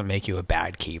 It doesn't make you a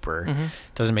bad keeper. Mm-hmm.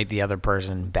 It doesn't make the other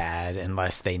person bad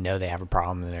unless they know they have a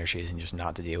problem and they're choosing just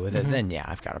not to deal with it. Mm-hmm. Then, yeah,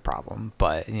 I've got a problem.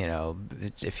 But,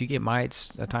 if you get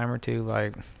mites a time or two,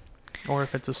 like... Or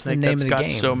if it's a snake that's got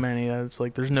so many that it's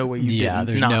like there's no way you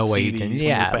can.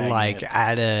 Yeah, like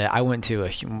I went to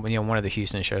one of the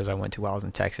Houston shows I went to while I was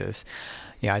in Texas.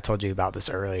 Yeah, I told you about this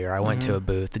earlier. I went to a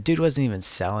booth. The dude wasn't even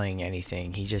selling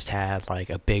anything. He just had like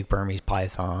a big Burmese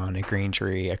python, a green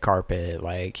tree, a carpet.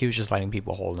 Like he was just letting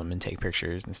people hold them and take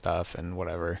pictures and stuff and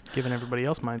whatever. Giving everybody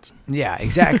else mites. Yeah,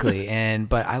 exactly.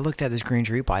 But I looked at this green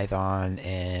tree python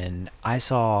and I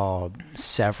saw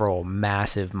several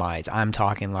massive mites. I'm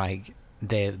talking like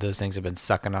those things have been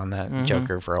sucking on that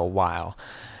joker for a while.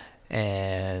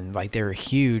 And like they were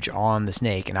huge on the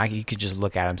snake, and you could just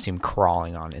look at them, see them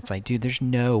crawling on it. It's like, dude, there's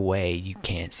no way you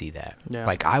can't see that. Yeah.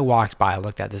 Like I walked by, I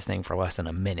looked at this thing for less than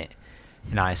a minute,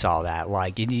 and I saw that.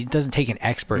 Like it doesn't take an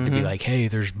expert to be like, hey,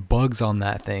 there's bugs on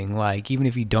that thing. Like even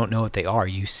if you don't know what they are,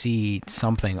 you see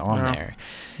something on there.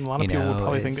 A lot of people would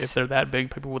probably think if they're that big,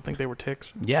 people would think they were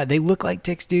ticks. Yeah, they look like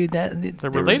ticks, dude.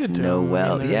 They're related to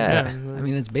them. Yeah. I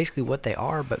mean, that's basically what they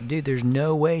are. But dude, there's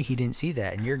no way he didn't see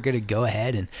that. And you're gonna go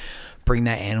ahead and bring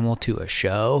that animal to a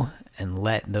show and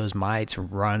let those mites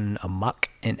run amok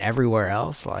and everywhere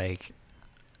else. Like,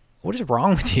 what is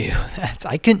wrong with you?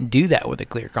 I couldn't do that with a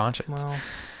clear conscience.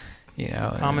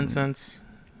 Well, common sense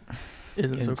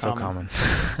isn't so common.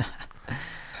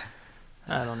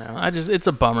 I don't know. It's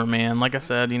a bummer, man. Like I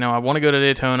said, I want to go to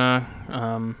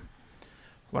Daytona.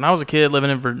 When I was a kid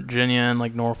living in Virginia and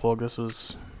like Norfolk, I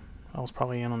was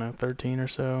probably, 13 or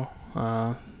so.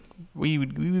 We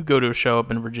would go to a show up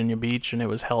in Virginia Beach, and it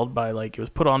was held by it was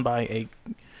put on by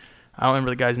I don't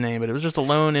remember the guy's name, but it was just a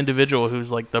lone individual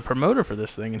who's like the promoter for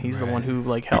this thing, and he's the one who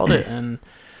like held it. And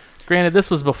granted, this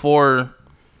was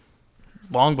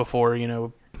long before,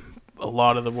 a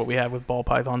lot of what we have with ball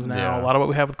pythons now, a lot of what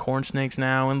we have with corn snakes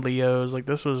now and Leos. Like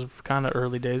this was kind of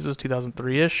early days. This was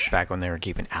 2003-ish. Back when they were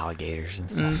keeping alligators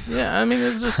and stuff. Yeah, I mean, it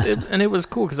was just, and it was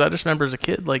cool because I just remember as a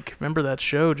kid, remember that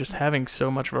show just having so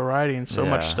much variety and so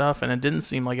much stuff, and it didn't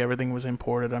seem like everything was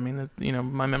imported. I mean,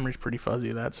 my memory's pretty fuzzy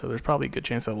of that, so there's probably a good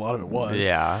chance that a lot of it was.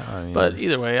 Yeah. I mean, but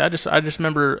either way, I just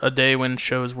remember a day when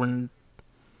shows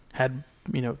had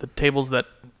the tables that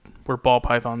were ball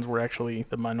pythons were actually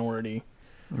the minority.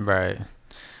 Right.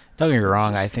 Don't get me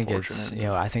wrong. I think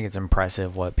it's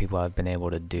impressive what people have been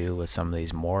able to do with some of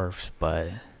these morphs, but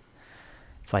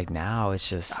it's like now it's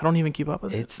just I don't even keep up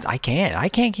with it. I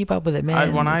can't keep up with it,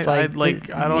 man. I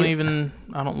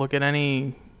don't look at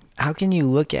any. How can you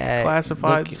look at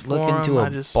classifieds? Look into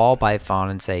a ball python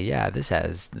and say, yeah, this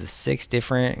has the 6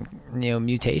 different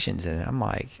mutations in it? I'm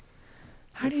like,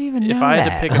 how do you even know that? If I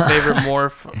had to pick a favorite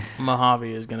morph,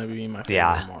 Mojave is going to be my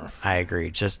favorite morph. I agree.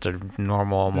 Just a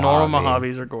normal Mojave. Normal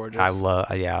Mojaves are gorgeous. I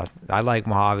like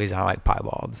Mojaves and I like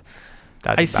piebalds.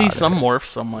 I see some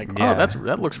morphs, I'm like, oh,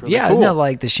 that looks really cool. Yeah, no,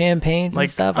 like the champagnes and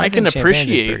stuff. I can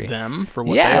appreciate them for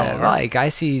what they are. Yeah, like I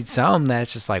see some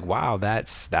that's just like, wow,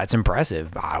 that's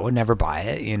impressive. I would never buy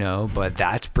it, but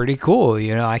that's pretty cool.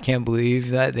 I can't believe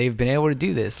that they've been able to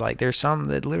do this. Like there's some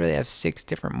that literally have 6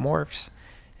 different morphs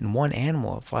in one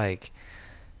animal. It's like,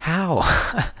 how?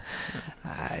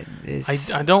 I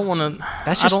don't want to.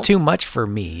 That's just too much for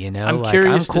me, I'm like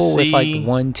curious I'm cool to with see, like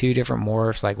 1-2 different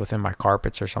morphs, like within my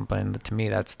carpets or something. To me,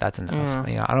 that's enough.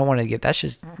 I don't want to get. That's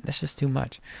just too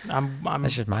much.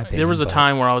 That's just my opinion. There was a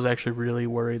time where I was actually really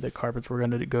worried that carpets were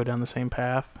going to go down the same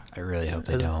path. I really hope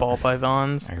they as don't. Ball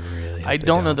pythons. I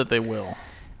don't know that they will.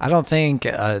 I don't think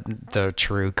the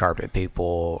true carpet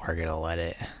people are gonna let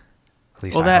it.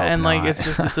 Well, that and like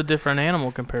it's a different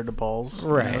animal compared to balls.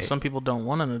 Right. Some people don't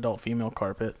want an adult female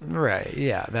carpet. Right.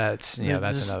 Yeah. That's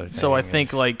another thing. So I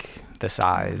think like the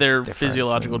size. Their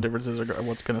physiological differences are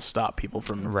what's going to stop people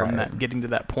from that getting to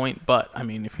that point. But I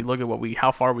mean, if you look at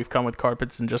how far we've come with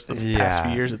carpets in just the past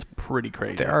few years, it's pretty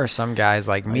crazy. There are some guys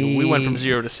like me. We went from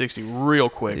 0 to 60 real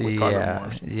quick with carpet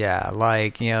morphs. Yeah,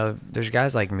 like, you know, there's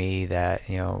guys like me that,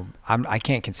 you know, I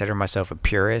can't consider myself a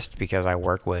purist because I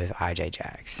work with IJ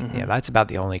Jags. Mm-hmm. You know, that's about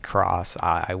the only cross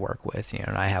I work with. You know,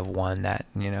 and I have one that,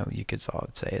 you know, you could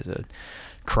say is a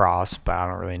cross, but I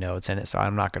don't really know what's in it, so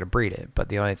I'm not going to breed it. But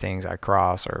the only things I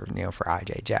cross are, you know, for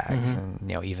IJ Jags, mm-hmm. and,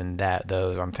 you know, even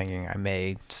those I'm thinking I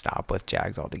may stop with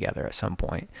Jags altogether at some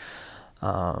point.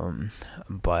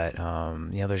 But you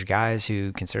know, there's guys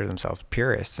who consider themselves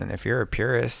purists, and if you're a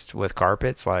purist with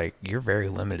carpets, like, you're very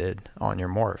limited on your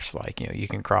morphs. Like, you know, you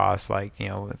can cross, like, you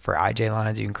know, for IJ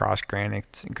lines, you can cross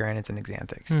granites and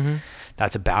xanthics. Mm-hmm.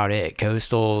 That's about it.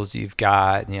 Coastals, you've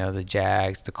got, you know, the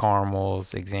Jags, the caramels,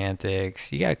 the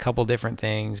xanthics. You got a couple different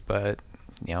things, but,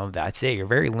 you know, that's it. You're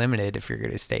very limited if you're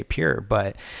going to stay pure.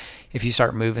 But if you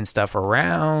start moving stuff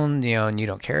around, you know, and you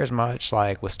don't care as much,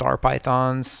 like with star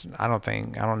pythons, I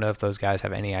don't know if those guys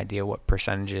have any idea what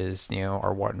percentages, you know,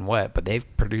 are what and what, but they've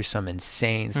produced some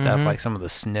insane stuff, mm-hmm. like some of the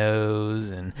snows,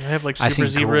 and they have like super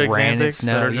zebra xanthics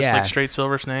that are just like straight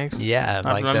silver snakes. Yeah,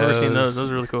 I've never seen those. Those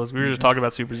are really cool. We were just talking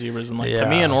about super zebras, and like to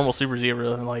me, a normal super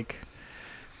zebra, like,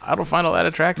 I don't find all that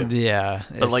attractive. Yeah,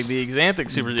 but like the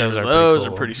xanthic super zebras, those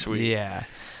are pretty sweet. Yeah.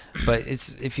 But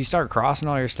if you start crossing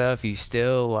all your stuff, you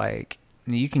still, like,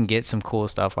 you can get some cool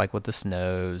stuff, like with the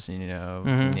snows, you know,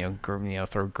 mm-hmm. you know,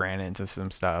 throw granite into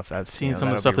some stuff. That's, seeing, you know, some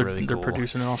of the stuff really they're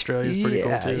producing in Australia is pretty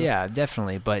cool too. Yeah,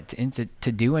 definitely. But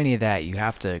to do any of that, you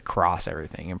have to cross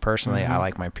everything. And personally, mm-hmm. I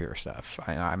like my pure stuff.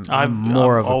 I've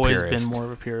always been more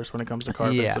of a purist when it comes to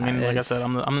carpets. Yeah, I mean, like I said,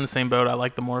 I'm in the same boat. I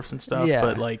like the morphs and stuff, yeah.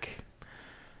 but like,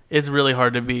 it's really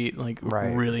hard to beat like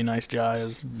really nice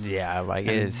Jayas. Yeah, like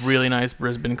it's really nice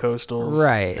Brisbane coastals.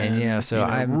 Right, and you know, so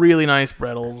I'm really nice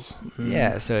Brettles.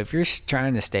 Yeah, so if you're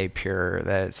trying to stay pure,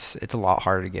 it's a lot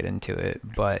harder to get into it.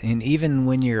 But even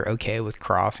when you're okay with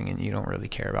crossing and you don't really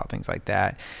care about things like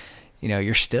that, you know,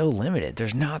 you're still limited.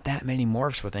 There's not that many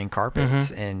morphs within carpets,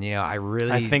 mm-hmm. and you know,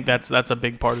 I think that's a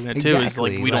big part of it too. Is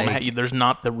like there's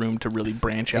not the room to really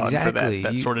branch out for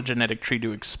that sort of genetic tree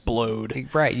to explode.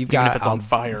 Right, you've got if it's on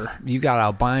fire. You've got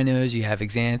albinos, you have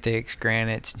xanthics,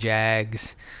 granites,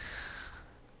 jags,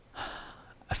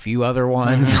 a few other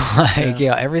ones. Mm-hmm. You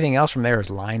know, everything else from there is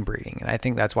line breeding, and I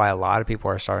think that's why a lot of people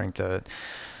are starting to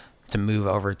move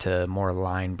over to more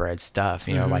line bred stuff,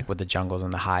 you know, mm-hmm. like with the jungles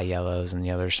and the high yellows, and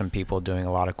you know, there's some people doing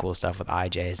a lot of cool stuff with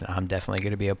IJs, and I'm definitely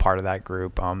going to be a part of that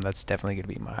group. That's definitely going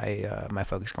to be my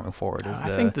focus going forward. Is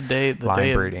I think the day of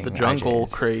the jungle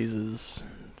IJs. Craze is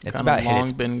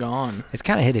long been gone. It's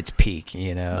kind of hit its peak,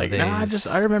 you know. Like,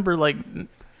 I remember, like,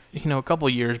 you know, a couple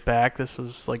of years back. This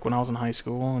was like when I was in high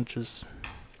school, which is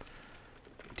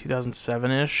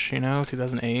 2007-ish, you know,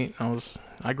 2008.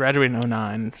 I graduated in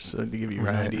 2009, so to give you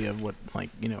an idea of what, like,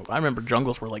 you know, I remember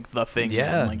jungles were like the thing.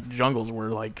 Yeah. Man. Like, jungles were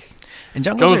like, and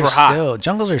jungles were hot.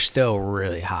 Jungles are still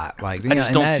really hot. Like, I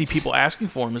just don't see people asking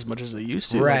for them as much as they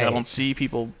used to. Right. Like, I don't see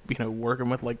people, you know,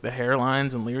 working with like the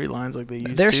hairlines and Leary lines like they used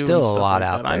to. There's still a lot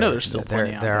out there. I know there's still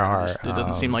plenty out there. There are. It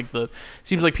doesn't seem like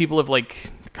seems like people have like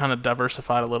kind of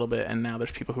diversified a little bit, and now there's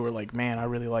people who are like, man, I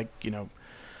really like, you know,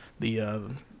 the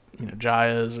you know,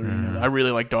 Jayas, or you know, I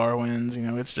really like Darwins. You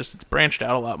know, it's branched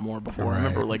out a lot more before. Right. I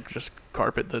remember like just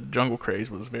carpet, the jungle craze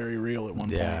was very real at one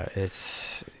point.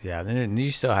 Then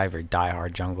you still have your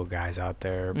diehard jungle guys out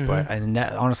there, mm-hmm. but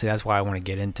honestly, that's why I want to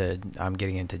get into. I'm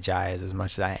getting into Jayas as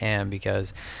much as I am,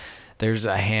 because there's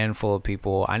a handful of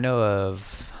people I know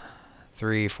of.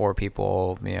 3-4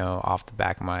 people, you know, off the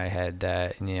back of my head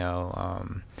that, you know,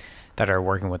 that are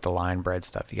working with the line bred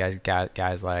stuff. You guys got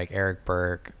guys like Eric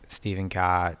Burke, Stephen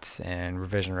Kotz, and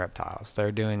Revision Reptiles.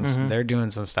 They're doing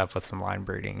some stuff with some line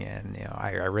breeding, and you know, I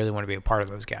really want to be a part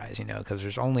of those guys, you know, because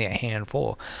there's only a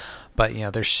handful. But you know,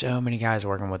 there's so many guys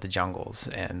working with the jungles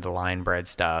and the line bred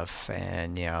stuff,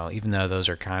 and you know, even though those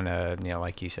are kind of, you know,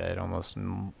 like you said, almost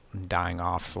dying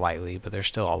off slightly, but there's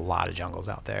still a lot of jungles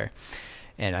out there.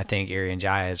 And I think Erie and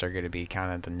Jayas are going to be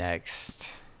kind of the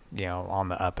next, you know, on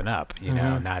the up and up, you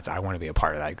know, and I want to be a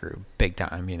part of that group big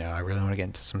time. You know, I really want to get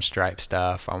into some stripe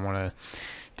stuff. I want to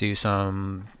do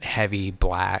some heavy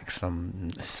black, some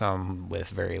with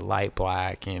very light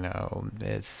black, you know.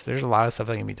 There's a lot of stuff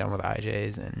that can be done with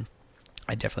IJs, and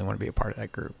I definitely want to be a part of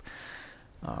that group.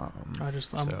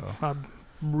 I'm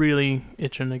really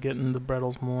itching to get into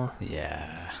Brettles more.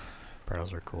 Yeah,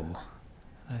 Brettles are cool.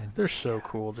 They're so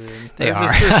cool, dude.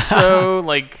 They're so,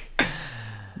 like,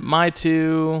 my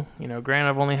two, you know, granted,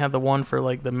 I've only had the one for,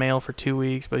 like, the male for 2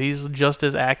 weeks, but he's just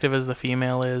as active as the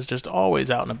female is, just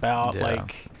always out and about. Yeah.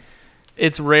 Like,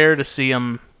 it's rare to see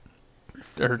them,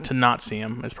 or to not see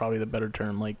them is probably the better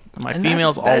term. Like my And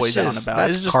female's that's always just- out and about.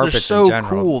 that's It's just they're carpets in so general.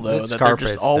 cool though That's that they're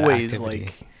carpets, just the always activity.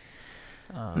 like.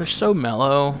 They're so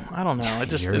mellow. I don't know. I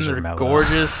just and Yours are they're mellow.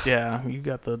 gorgeous. Yeah, you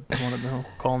got the one of the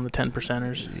call them the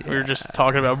 10%ers. We were just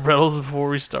talking about Brettles before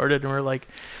we started, and we're like,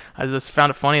 I just found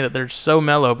it funny that they're so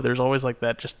mellow, but there's always like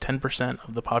that just 10%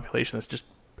 of the population that's just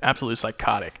absolutely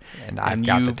psychotic. And I've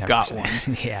got the you've 10%. got one.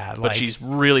 Yeah, But she's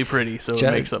really pretty, so it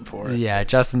makes up for it. Yeah,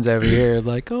 Justin's over here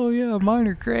like, oh yeah, mine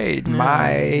are great. Yeah, My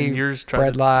and yours tried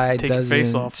bread to lie take your doesn't.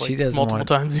 face off She like doesn't multiple want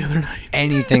times the other night.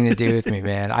 anything to do with me,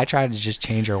 man. I tried to just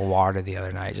change her water the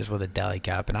other night just with a deli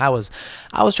cup, and I was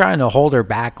trying to hold her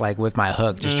back like with my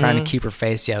hook, just trying to keep her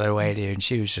face the other way, dude. And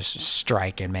she was just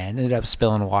striking, man. Ended up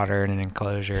spilling water in an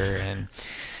enclosure, and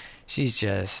she's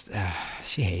just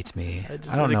she hates me.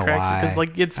 I don't know why. Because like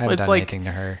I haven't it's done like anything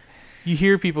to her. you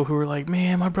hear people who are like,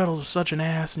 man, my Brettles is such an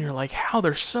ass, and you're like, how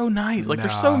they're so nice, like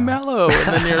they're so Nah. mellow, and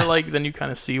then you're like, then you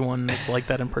kind of see one that's like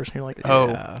that in person, you're like,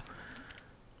 oh,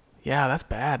 yeah, that's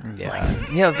bad.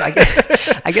 Yeah. Like,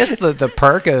 I guess the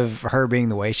perk of her being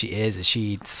the way she is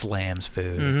she slams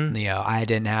food. Mhm. You know, I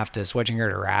didn't have to switching her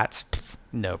to rats.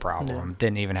 No problem. Yeah.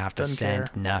 Didn't even have to Doesn't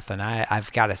scent care. nothing.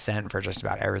 I've got a scent for just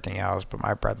about everything else, but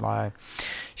my bread lie,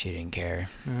 she didn't care.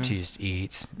 Mhm. She just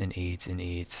eats and eats and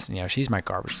eats. You know, she's my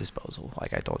garbage disposal,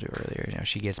 like I told you earlier. You know,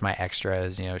 she gets my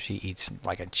extras. You know, she eats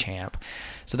like a champ.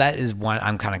 So that is one.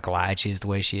 I'm kind of glad she's the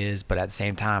way she is, but at the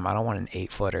same time, I don't want an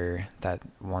 8-footer that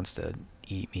wants to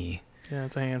eat me. yeah,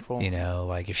 it's a handful. You know,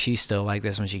 like if she's still like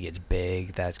this when she gets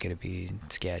big, that's gonna be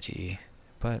sketchy.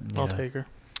 But I'll take her.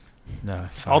 No, I'll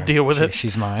sorry. deal with it.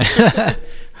 She's mine.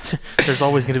 There's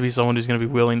always going to be someone who's going to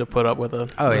be willing to put up with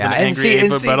an And angry see- and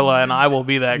 8-foot see- Brettles, and I will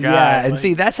be that guy. Yeah, and Like,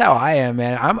 see, that's how I am,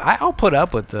 man. I'll put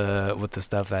up with the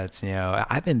stuff that's, you know,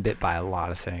 I've been bit by a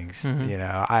lot of things. Mhm. You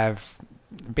know,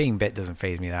 being bit doesn't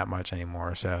faze me that much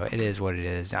anymore. So it is what it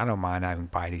is. I don't mind having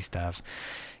bitey stuff.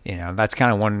 You know, that's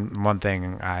kind of one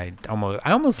thing I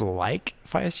almost like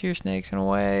feisty snakes in a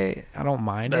way. I don't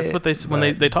mind that's it. what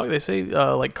when they talk. They say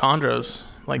like chondros,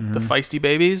 like the feisty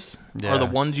babies, are the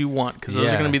Yeah. ones you want, because those are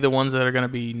Yeah. going to be the ones that are going to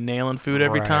be nailing food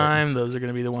every Right. time. Those are going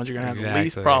to be the ones you're going to have the least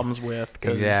Exactly. problems with.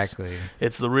 'Cause Exactly.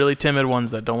 It's the really timid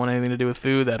ones that don't want anything to do with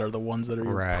food that are the ones that are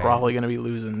Right. probably going to be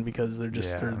losing, because they're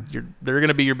just Yeah. they're going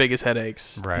to be your biggest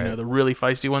headaches. Right. You know, the really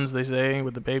feisty ones, they say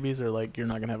with the babies, are like, you're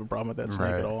not going to have a problem with that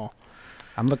snake Right. at all.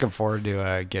 I'm looking forward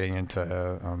to getting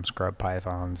into scrub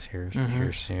pythons here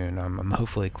soon. I'm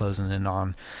hopefully closing in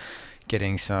on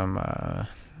getting some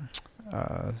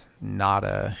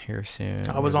nada here soon.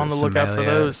 I was What on the is it? lookout for Somalia-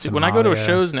 those. Dude, when I go to Somalia.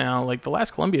 shows now, like the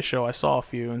last Columbia show, I saw a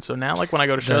few, and so now, like when I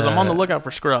go to shows, I'm on the lookout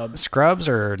for scrubs. Scrubs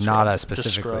or nada Just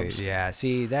specifically? scrubs. Yeah.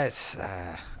 See, that's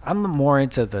I'm more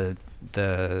into the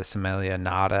Somalia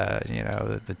nada, you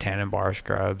know, the Tannenbar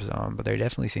scrubs, but they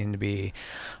definitely seem to be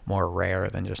more rare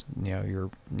than just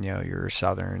your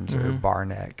southerns or bar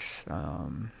necks.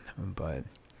 But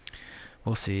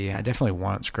we'll see. I definitely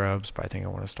want scrubs, but I think I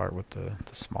want to start with the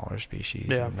smaller species.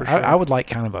 Yeah, And for I sure. would like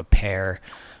kind of a pair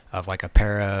of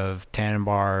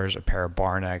Tannenbars, a pair of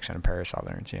bar necks, and a pair of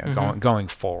southerns. You know, going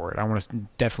forward, I want to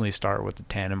definitely start with the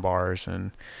Tannenbars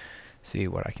and see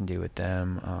what I can do with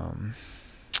them.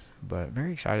 But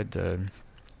very excited to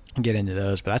get into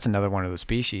those. But that's another one of the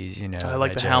species, you know. I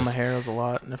like the Halmaheras a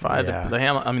lot. And if I had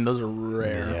I mean, those are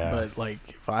rare. Yeah. But like,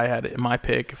 if I had it in my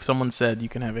pick, if someone said you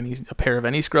can have a pair of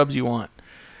any scrubs you want,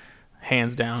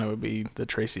 hands down, it would be the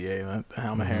Tracier, the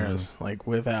Halmaheras, like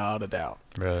without a doubt.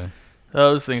 Really.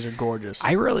 Those things are gorgeous.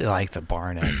 I really like the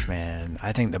bar necks, man.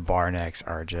 I think the bar necks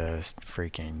are just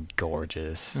freaking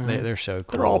gorgeous. They're so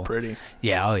cool. They're all pretty.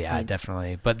 Yeah, oh yeah,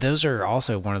 definitely. But those are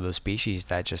also one of those species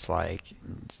that just like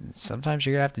sometimes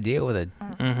you're going to have to deal with a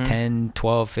 10,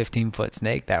 12, 15 foot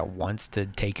snake that wants to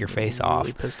take your face off.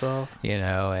 Really pissed off. You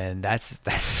know, and that's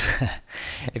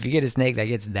if you get a snake that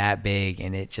gets that big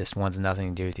and it just wants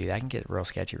nothing to do with you, that can get real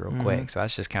sketchy real quick. So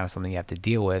that's just kind of something you have to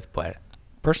deal with, but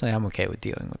personally, I'm okay with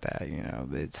dealing with that. You know,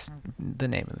 it's the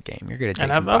name of the game. You're gonna take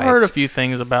And some I've heard a bites. few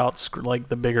things about like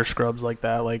the bigger scrubs like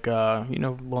that. Like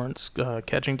Lawrence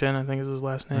Ketchington, I think is his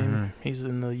last name. He's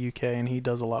in the UK and he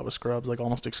does a lot with scrubs, like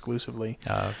almost exclusively.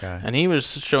 Oh, okay. And he was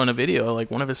showing a video,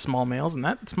 like one of his small males, and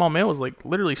that small male was like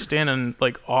literally standing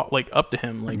like up to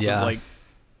him, like was like.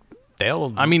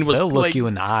 They'll was look like, you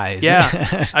in the eyes.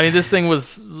 Yeah. I mean, this thing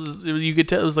was, you could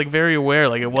tell it was like very aware.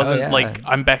 Like it wasn't like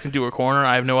I'm backed into a corner.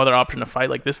 I have no other option to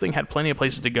fight. Like this thing had plenty of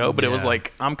places to go, but it was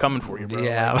like, I'm coming for you, bro.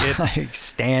 Yeah, like,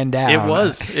 stand down. It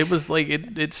was like,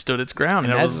 it stood its ground.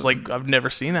 And it was like, I've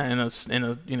never seen that in a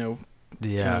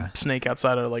snake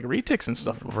outside of like retics and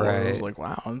stuff before. Right. I was like,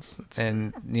 wow. It's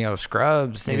and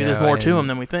scrubs. maybe there's more to them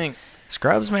than we think.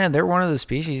 Scrubs, man, they're one of those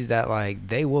species that like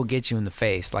they will get you in the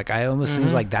face. Like I almost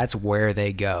seems like that's where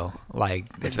they go. Like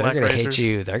if they're gonna hit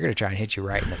you, they're gonna try and hit you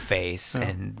right in the face,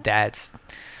 and that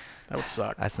would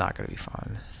suck. That's not gonna be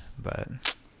fun. But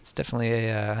it's definitely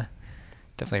a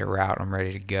route I'm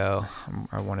ready to go.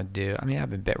 I want to do. I mean, I've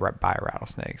been bit right by a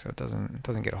rattlesnake, so it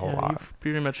doesn't get a whole lot. You've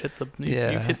pretty much hit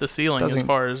you've hit the ceiling as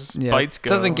far as yeah, bites go.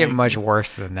 Doesn't get much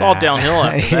worse than that. It's all downhill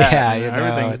after that. Yeah,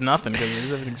 everything's nothing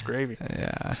because everything's gravy.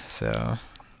 Yeah, so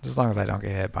as long as I don't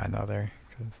get hit by another,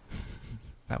 because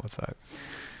that would suck.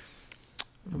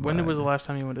 When was the last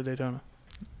time you went to Daytona?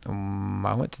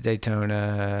 I went to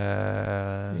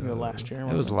Daytona. Last year.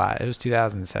 It was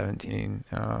 2017.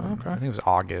 Okay. I think it was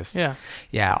August.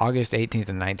 Yeah, August 18th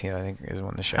and 19th. I think is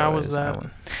when the show. How was that?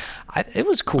 It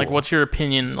was cool. Like, what's your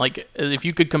opinion? Like, if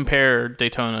you could compare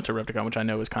Daytona to Reptile, which I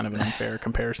know is kind of an unfair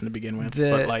comparison to begin with,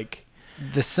 but like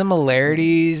the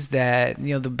similarities that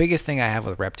the biggest thing I have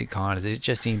with Repticon is it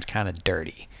just seems kind of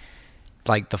dirty.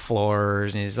 Like the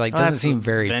floors, and it's like doesn't seem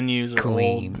very venues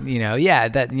clean.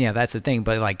 Old. That's the thing.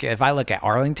 But like if I look at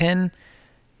Arlington,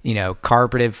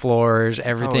 carpeted floors,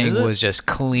 everything was just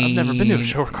clean. I've never been to a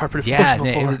show where carpeted floors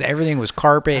before. Everything was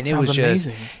carpet, and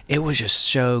amazing. it was just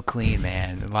so clean,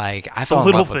 man. Like I fell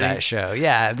in love with that show.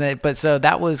 Yeah, but so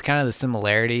that was kind of the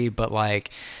similarity, but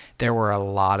like there were a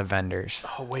lot of vendors.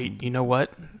 Oh wait, you know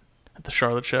what? At the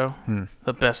Charlotte show,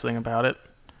 the best thing about it,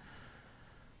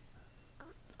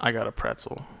 I got a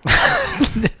pretzel.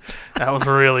 That was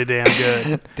really damn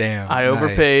good. Damn. I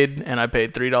overpaid, and I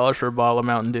paid $3 for a bottle of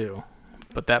Mountain Dew.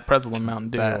 But that pretzel and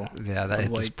Mountain Dew. That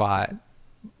hit the spot.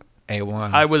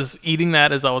 A1. I was eating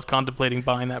that as I was contemplating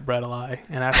buying that bread ally.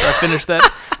 And after I finished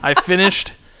that, I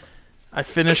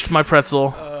finished my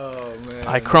pretzel. Oh, man.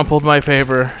 I crumpled my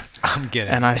paper. I'm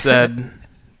getting it. And I said,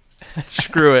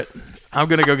 screw it. I'm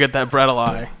going to go get that bread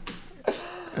ally.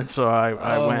 And so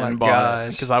I went and bought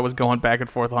it because I was going back and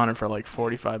forth on it for like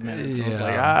 45 minutes. I was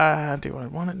like, do I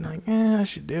want it? And like, I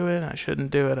should do it. I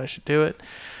shouldn't do it. I should do it.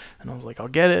 And I was like, I'll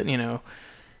get it.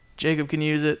 Jacob can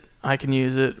use it. I can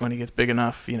use it when he gets big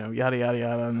enough, yada, yada,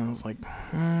 yada. And I was like,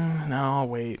 no, I'll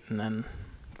wait. And then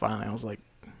finally I was like,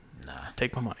 nah,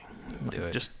 take my money. Do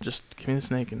it. Just give me the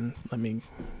snake and let me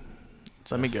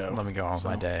go. Let me go on with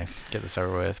my day. Get this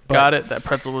over with. Got it. That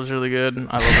pretzel was really good.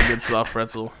 I love a good soft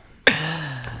pretzel.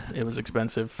 It was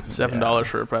expensive. $7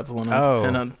 for a pretzel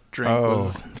and a drink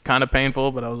was kind of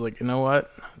painful, but I was like, you know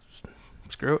what?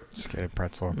 Screw it. Let's get a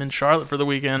pretzel. I'm in Charlotte for the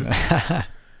weekend.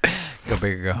 Go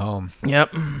big or go home.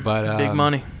 Yep. But big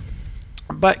money.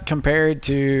 But compared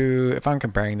to, if I'm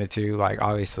comparing the two, like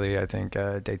obviously I think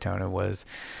Daytona was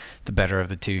the better of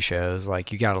the two shows.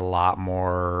 Like you got a lot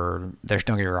more. Don't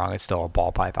get me wrong, it's still a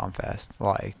ball python fest.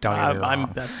 Like don't get me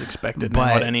wrong. That's expected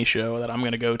at any show that I'm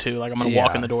going to go to. Like I'm going to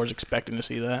walk in the doors expecting to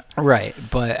see that. Right,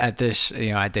 but at this,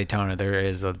 at Daytona,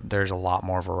 there's a lot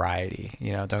more variety.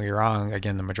 Don't get me wrong.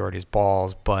 Again, the majority is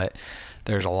balls, but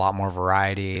there's a lot more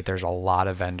variety. There's a lot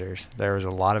of vendors. There was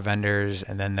a lot of vendors,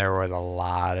 and then there was a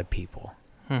lot of people.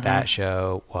 Mm-hmm. That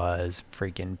show was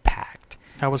freaking packed.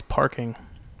 How was parking?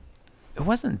 It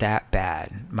wasn't that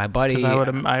bad. My buddy...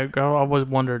 Because I always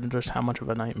wondered just how much of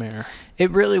a nightmare.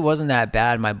 It really wasn't that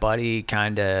bad. My buddy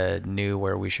kind of knew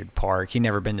where we should park. He'd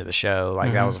never been to the show.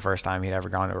 Like, that was the first time he'd ever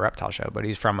gone to a Reptile show. But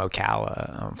he's from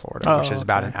Ocala, Florida, which is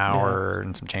about an hour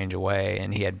and some change away.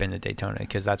 And he had been to Daytona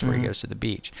because that's where he goes to the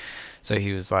beach. So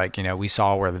he was like, we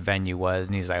saw where the venue was.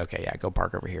 And he's like, okay, yeah, go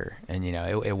park over here. And,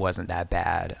 it wasn't that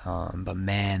bad. But,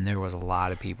 man, there was a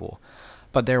lot of people.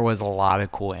 But there was a lot of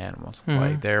cool animals.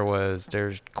 Like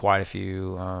there's quite a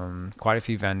few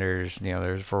vendors.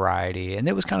 There's variety, and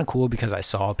it was kind of cool because I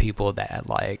saw people that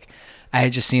like I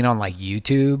had just seen on like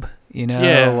YouTube.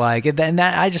 Like and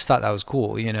that I just thought that was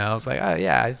cool. I was like, oh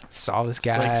yeah, I saw this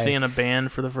guy. It's like seeing a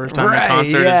band for the first time in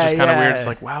concert is just kind of weird. It's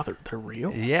like, wow, they're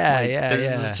real.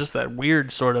 It's just that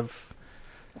weird sort of.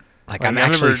 Like I'm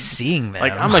actually seeing them.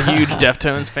 Like I'm a huge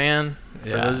Deftones fan. For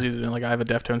those of you, like I have a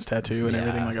Deftones tattoo and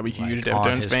everything. Like I'm a huge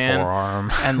Deftones fan.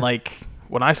 Forearm. And like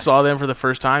when I saw them for the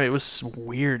first time, it was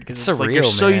weird because it's surreal, like you're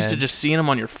so man. used to just seeing them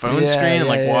on your phone screen and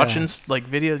like watching like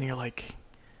videos, and you're like,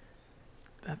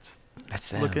 that's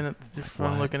them. Looking at your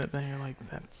phone, looking at them, you're like,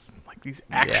 that's like these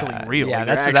actually real. Yeah, like,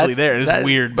 that's actually there. It's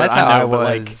weird, but that's how I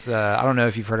was. I don't know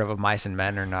if you've heard of Mice and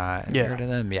Men or not. Have you heard of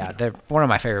them? Yeah, they're one of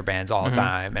my favorite bands all the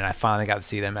time, and I finally got to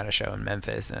see them at a show in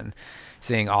Memphis and.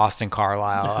 Seeing Austin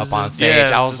Carlisle up on stage,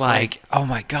 I was like, "Oh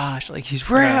my gosh! Like he's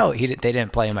real." They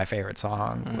didn't play my favorite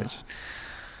song, which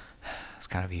was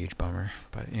kind of a huge bummer.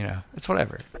 But it's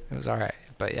whatever. It was all right.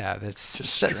 But yeah, that's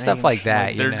just stuff like that.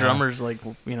 Like, their drummer's like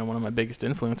one of my biggest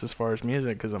influences as far as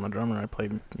music because I'm a drummer. I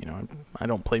play I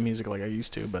don't play music like I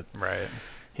used to, but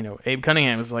you know, Abe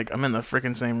Cunningham is like, I'm in the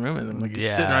freaking same room as him. Like, he's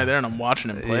sitting right there, and I'm watching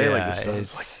him play. Like, this stuff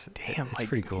is like, damn, it's like,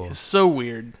 pretty cool. It's so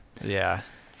weird. Yeah,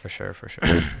 for sure.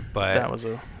 But that was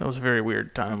a very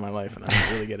weird time in my life, and I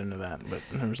didn't really get into that. But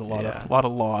there was a lot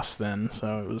of loss then.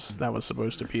 So that was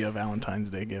supposed to be a Valentine's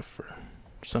Day gift for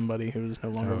somebody who was no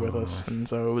longer with us, and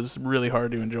so it was really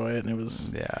hard to enjoy it, and it was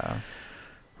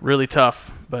really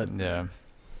tough. But I'm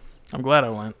glad I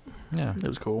went. Yeah, it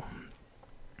was cool.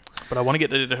 But I want to get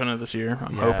to Daytona this year.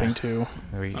 I'm hoping to.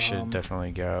 We should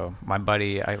definitely go. My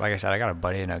buddy, like I said, I got a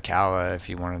buddy in Ocala. If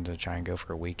you wanted to try and go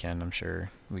for a weekend, I'm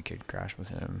sure we could crash with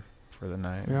him for the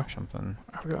night or something.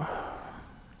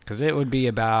 Because it would be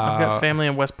about... I've got family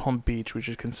in West Palm Beach, which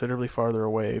is considerably farther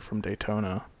away from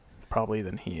Daytona, probably,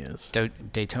 than he is.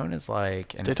 Daytona's like...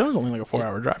 Daytona's only like a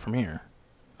 4-hour drive from here.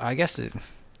 I guess it...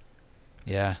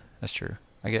 Yeah, that's true.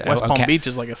 West Palm Beach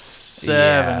is like a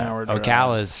 7-hour drive.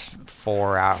 Ocala's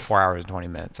 4 hours and 20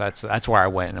 minutes. That's where I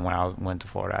went. And when I went to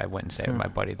Florida, I went and stayed with my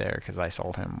buddy there because I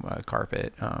sold him a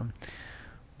carpet.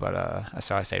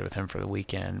 So I stayed with him for the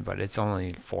weekend. But it's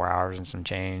only 4 hours and some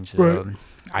change. So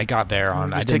I got there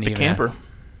on... I didn't take the camper.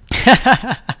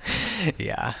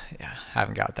 Yeah.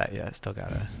 Haven't got that yet. Still got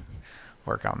to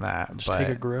work on that. Just take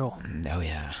a grill. Oh,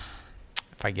 yeah.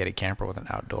 If I get a camper with an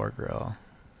outdoor grill,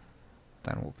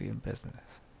 then we'll be in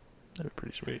business. That'd be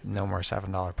pretty sweet. No more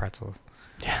 $7 pretzels.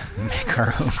 Yeah. Make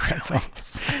our own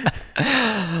pretzels.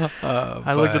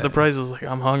 I looked at the price. I was like,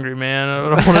 I'm hungry, man. I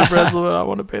don't want a pretzel. I don't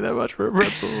want to pay that much for a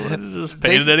pretzel. I just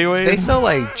paid it anyway. They sell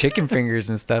like chicken fingers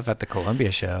and stuff at the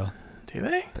Columbia show. Do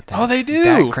they? They do.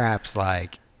 That crap's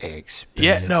like expensive.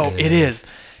 Yeah, no, it is.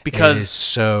 Because it is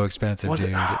so expensive,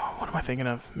 dude. What am I thinking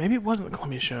of? Maybe it wasn't the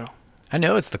Columbia show. I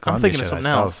know it's the Columbia show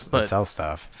that sells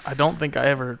stuff. I don't think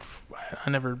I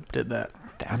never did that.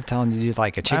 I'm telling you,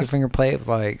 like a chicken finger plate with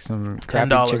like some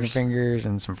crappy chicken fingers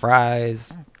and some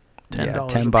fries. $10,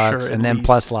 $10, and then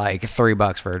plus like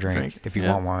 $3 for a drink if you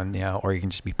want one, you know, or you can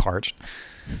just be parched,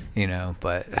 you know.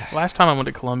 But last time I went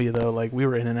to Columbia though, like we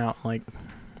were in and out in like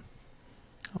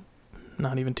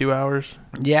not even 2 hours.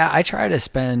 Yeah, I try to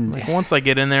spend like once I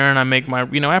get in there and I make my,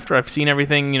 you know, after I've seen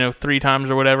everything, you know, 3 times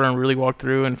or whatever and really walked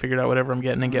through and figured out whatever I'm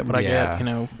getting and get what I get, you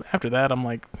know, after that I'm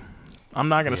like, I'm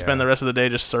not going to spend the rest of the day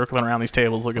just circling around these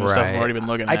tables looking at stuff I've already been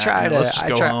looking at.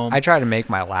 I try to make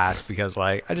my last because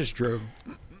like I just drove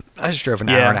an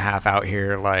hour and a half out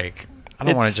here. Like I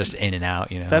don't want to just in and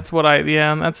out, you know. That's what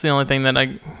that's the only thing that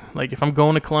I like. If I'm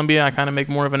going to Columbia, I kind of make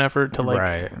more of an effort to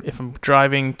like, if I'm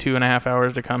driving 2.5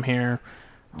 hours to come here,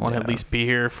 I want to at least be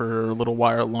here for a little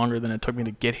while longer than it took me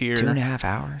to get here. 2.5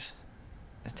 hours?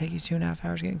 Does it take you 2.5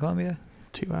 hours to get in Columbia?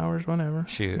 2 hours, whatever.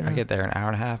 Shoot, I get there an hour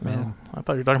and a half, man. Oh, I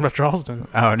thought you were talking about Charleston.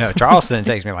 Oh, no. Charleston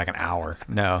takes me like an hour.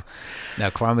 No,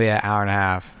 Columbia, hour and a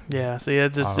half. Yeah, so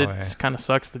it kind of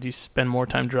sucks that you spend more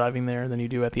time driving there than you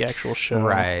do at the actual show.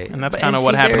 Right. And that's kind of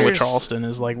what happened with Charleston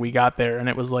is like we got there and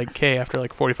it was like, okay, after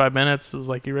like 45 minutes, it was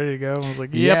like, you ready to go? And I was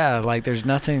like, yep. Yeah, like there's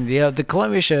nothing. The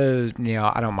Columbia show, you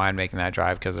know, I don't mind making that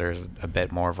drive because there's a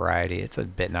bit more variety. It's a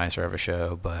bit nicer of a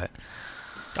show, but...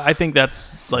 I think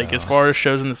that's like as far as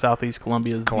shows in the Southeast,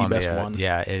 Columbia is the best one.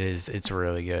 Yeah, it is. It's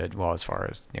really good. Well, as far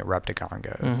as Repticon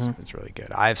goes, it's really good.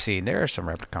 There are some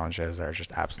Repticon shows that are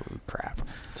just absolute crap.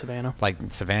 Savannah, like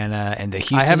Savannah and the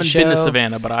Houston show. I haven't been to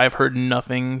Savannah, but I've heard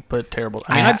nothing but terrible.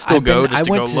 I mean, I'd still go just to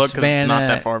go look because it's not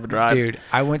that far of a drive. Dude,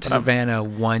 I went to Savannah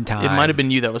one time. It might have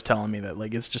been you that was telling me that.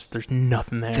 Like, it's just there's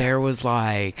nothing there. There was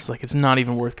like it's not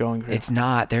even worth going for. It's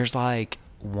not. There's like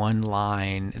one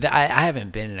line. I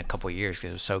haven't been in a couple of years because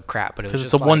it was so crap, but it was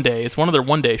just it's a one day. It's one of their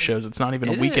one day shows. It's not even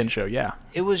a weekend show. Yeah.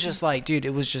 It was just like, dude,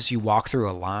 it was just you walk through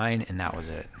a line and that was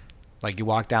it. Like you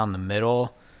walk down the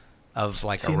middle of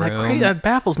like a room. That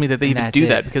baffles me that they even do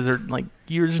that because they're like,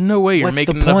 there's no way you're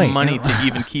making enough money to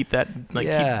even keep that, like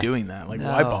keep doing that. Like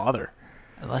why bother?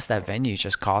 Unless that venue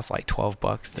just costs like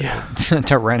 $12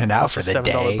 to rent it out for the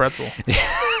day. $7 pretzel.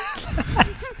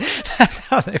 That's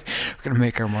how we're gonna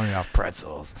make our money off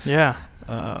pretzels. Yeah.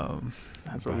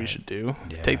 That's what we should do.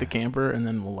 Yeah. Take the camper and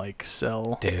then we'll like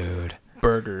sell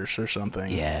burgers or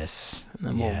something. Yes. And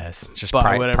then we'll just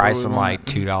price them like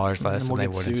 $2 less than they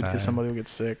would inside. Because somebody will get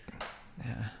sick.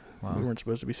 Yeah. Well, we weren't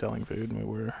supposed to be selling food, and we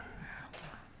were.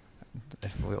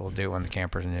 We'll do it when the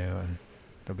camper's new, and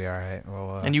it'll be all right.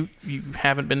 And you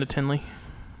haven't been to Tinley?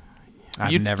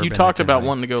 I've never been to Tinley. You talked about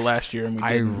wanting to go last year, and we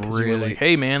didn't. You were like,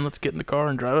 hey, man, let's get in the car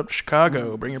and drive up to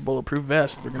Chicago. Bring your bulletproof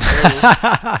vest. We're going to go.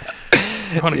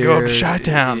 I want to go up to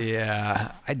Chi-Town.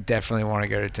 Yeah, I definitely want to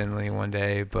go to Tinley one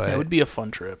day, but it would be a fun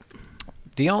trip.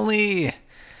 I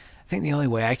think the only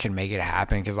way I can make it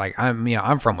happen, because like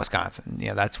I'm from Wisconsin.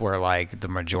 That's where like the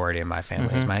majority of my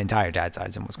family is. My entire dad's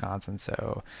side's in Wisconsin,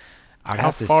 so I'd How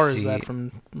have to far see. is that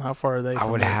from? How far are they? I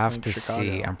from would have to Chicago?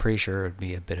 see. I'm pretty sure it would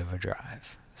be a bit of a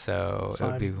drive. So it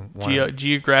would be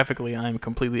geographically, I'm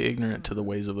completely ignorant to the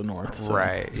ways of the North. So.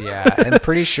 Right. Yeah, and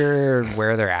pretty sure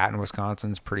where they're at in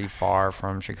Wisconsin's pretty far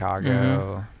from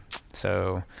Chicago.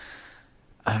 So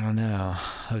I don't know.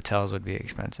 Hotels would be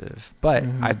expensive, but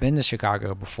I've been to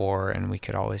Chicago before, and we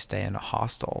could always stay in a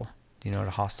hostel. Do you know what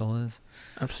a hostel is?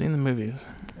 I've seen the movies.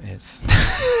 It's.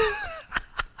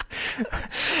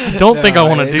 Don't think I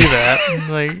want to do that.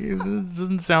 Like, it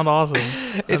doesn't sound awesome.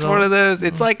 It's one of those.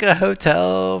 It's like a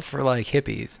hotel for like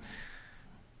hippies.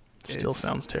 Still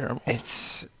sounds terrible.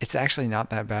 It's actually not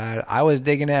that bad. I was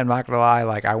digging it. I'm not gonna lie.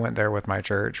 Like, I went there with my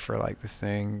church for like this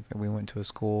thing that we went to a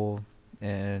school,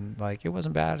 and like it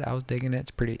wasn't bad. I was digging it.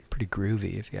 It's pretty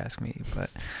groovy if you ask me.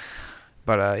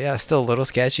 But yeah, still a little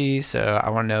sketchy. So I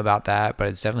want to know about that. But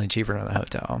it's definitely cheaper than the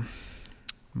hotel.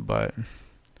 But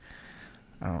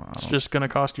I don't know. It's just gonna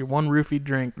cost you one roofie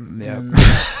drink. Yep.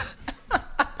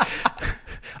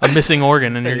 A missing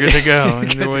organ, and you're good to go. And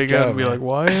Good you to wake go, up and be man.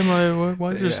 like,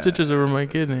 why is there stitches over my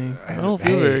kidney? I don't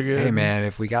feel very good. Hey man,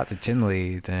 if we got the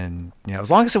Tinley, then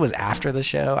as long as it was after the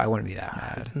show, I wouldn't be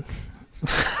that mad.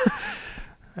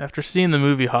 After seeing the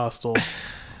movie Hostel,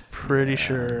 pretty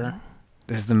sure.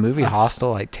 Does the movie Hostel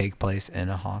like take place in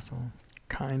a hostel?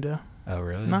 Kinda. Oh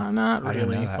really? Not I didn't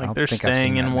really. know that. I Like don't they're think I've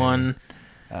staying seen in that one.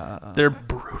 They're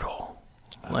brutal.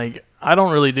 Like, I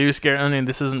don't really do scary. I mean,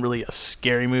 this isn't really a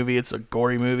scary movie. It's a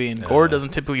gory movie, and gore doesn't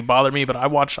typically bother me. But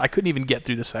I couldn't even get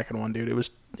through the second one, dude. It was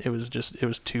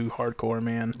too hardcore,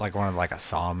 man. Like one of like a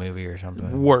Saw movie or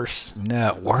something. Worse.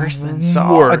 No, worse than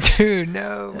Saw. Worse. Dude,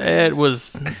 no.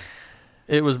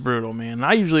 It was brutal, man.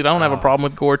 I usually don't have a problem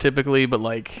with gore typically, but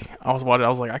like I was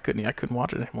like I couldn't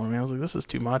watch it anymore, man. I was like, this is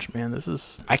too much, man.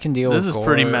 I can deal with gore. This is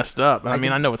pretty messed up. I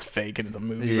mean, I know it's fake and it's a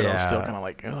movie, but I was still Yeah. kind of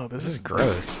like, oh, this is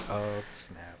gross. Oh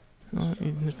snap. Well,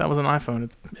 if that was an iPhone,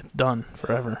 it's done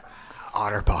forever.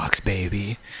 OtterBox,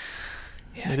 baby.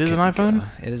 Yeah, It is an iPhone?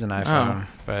 It is an iPhone,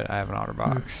 but I have an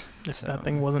OtterBox. If that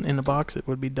thing wasn't in a box, it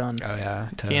would be done. Oh yeah,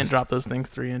 You can't drop those things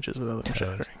 3 inches without them Toast.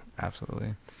 shattering.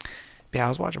 Absolutely. Yeah, I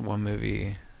was watching one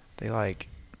movie. They like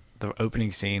the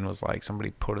opening scene was like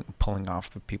somebody pulling off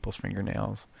the people's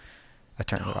fingernails. I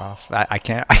turned it off. I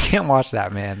can't watch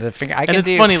that, man. It's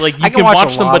funny, like you can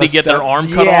watch somebody get their arm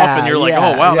cut off, and you're like,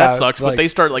 oh wow, that sucks. But they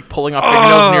start like pulling off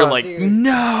fingernails, and you're like,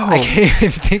 no. I can't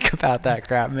even think about that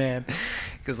crap, man.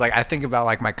 Because like I think about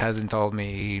like my cousin told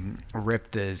me he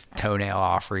ripped his toenail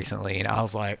off recently, and I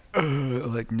was like,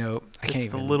 like nope, I can't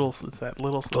even. It's that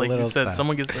little like you said, stuff.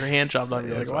 someone gets their hand chopped off,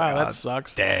 you're like, wow, that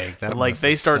sucks. Dang, that But like must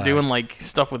they have start sucked. doing like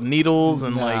stuff with needles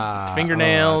and like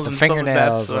fingernails the and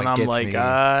fingernails, stuff like that. So what I'm gets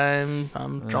like, me.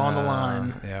 I'm drawing the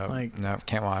line. Yeah, Like, nope,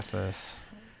 can't watch this.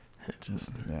 it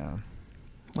just Yeah.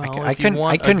 well, I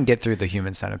couldn't get through the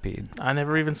Human Centipede. I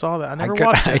never even saw that. I never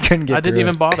watched it. I couldn't get I didn't through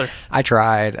even it. bother. I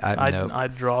tried. Nope.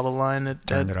 I'd draw the line at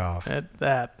Turned it off. At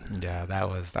that. Yeah, that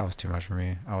was too much for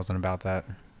me. I wasn't about that.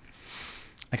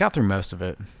 I got through most of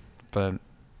it, but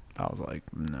I was like,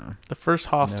 no. The first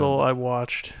Hostel I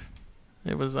watched,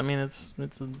 it's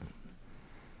a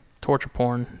torture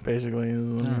porn basically.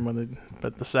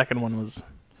 But the second one was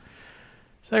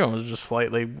just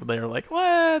slightly. They were like,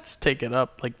 let's take it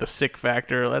up, like the sick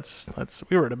factor.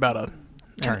 We were at about an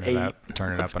 8.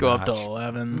 Turn it Let's up. go up to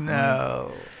 11.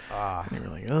 No. And you were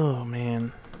like, oh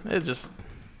man, it's just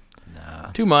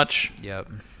Nah. too much. Yep.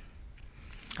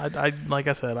 I like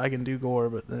I said, I can do gore,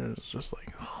 but then it's just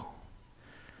like,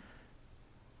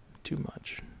 too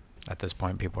much. At this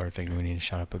point, people are thinking we need to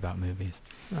shut up about movies.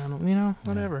 I don't,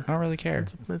 whatever. I don't really care.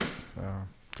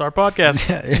 It's our podcast.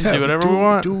 We can do whatever we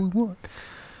want. Do what we want.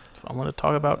 If I want to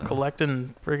talk about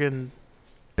collecting friggin'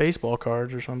 baseball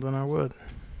cards or something, I would.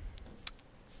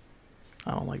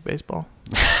 I don't like baseball,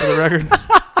 for the record.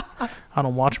 I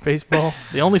don't watch baseball.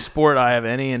 The only sport I have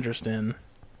any interest in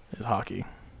is hockey.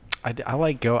 I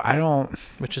like go. I don't.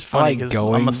 Which is funny because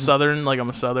going. I'm a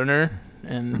Southerner,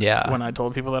 and when I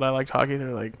told people that I liked hockey,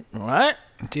 they're like, "What?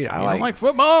 Dude, You don't like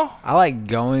football?" I like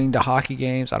going to hockey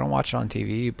games. I don't watch it on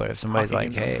TV, but if somebody's Hockey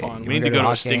like, games are "Hey, fun. you We need to wanna go to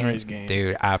a hockey Stingrays game.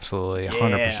 dude, absolutely,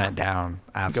 100% down.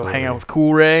 Absolutely, Go hang out with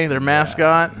Cool Ray, their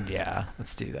mascot. Yeah,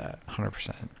 let's do that.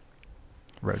 100%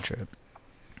 road trip.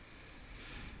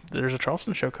 There's a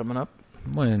Charleston show coming up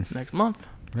When? next month.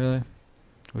 Really?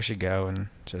 We should go and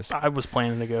just. I was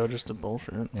planning to go just to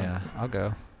bullshit. Yeah, I'll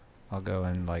go. I'll go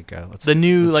and let's. The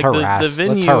new let's like harass, the let's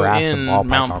venue harass some in ball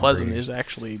Mount python Pleasant breeders. is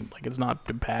actually like it's not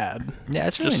bad. Yeah,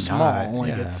 it's It's really just not. small. Like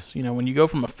yeah. it's when you go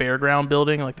from a fairground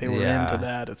building like they were Yeah. into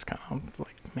that, it's kind of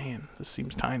like, man, this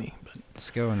seems tiny. But Let's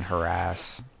go and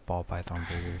harass ball python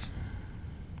breeders.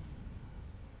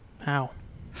 how?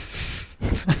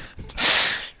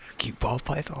 cute ball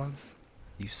pythons.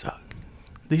 You suck.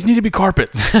 These need to be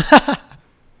carpets.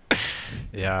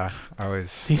 Yeah, I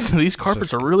was. These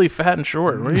carpets are really fat and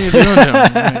short. What are you doing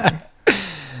to them?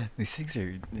 These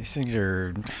things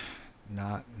are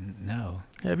not. No.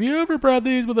 Have you ever brought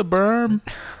these with a berm?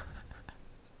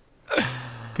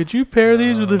 Could you pair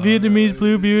these with a Vietnamese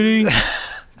Blue Beauty?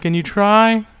 Can you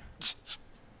try?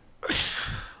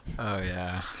 Oh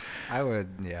yeah, I would.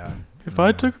 Yeah. If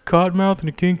I took a cottonmouth and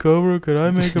a king cobra, could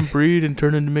I make them breed and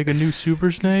turn into make a new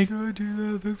super snake? Can I do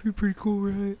that? That'd be pretty cool,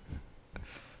 right?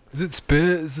 Is it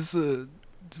spit? Is it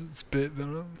spit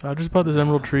venom? I just bought this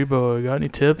emerald tree boa. Got any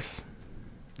tips?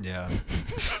 Yeah.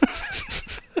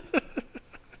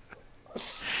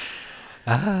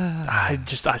 I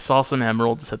saw some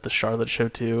emeralds at the Charlotte show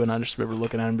too, and I just remember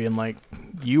looking at them being like,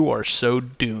 "You are so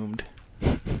doomed."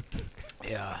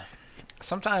 Yeah.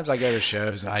 Sometimes I go to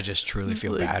shows and I just truly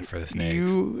feel bad for the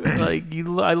snakes.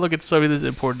 I look at some of these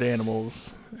imported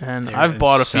animals, and They're I've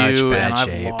bought a such few, bad and I've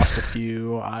shape. lost a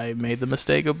few. I made the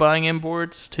mistake of buying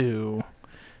imports too.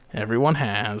 Everyone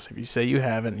has. If you say you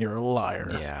haven't, you're a liar.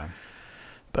 Yeah.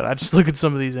 But I just look at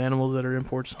some of these animals that are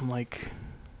imports. I'm like,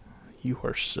 you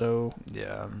are so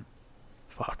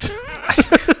fucked.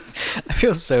 I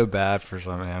feel so bad for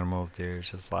some animals, dude. It's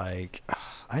just like,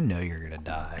 I know you're gonna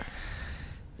die.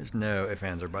 There's no ifs,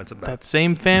 ands, or buts about That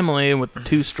same family with the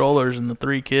 2 strollers and the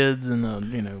 3 kids and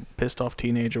the pissed off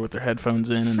teenager with their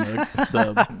headphones in and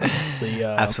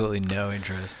the absolutely no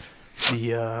interest.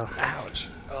 Ouch.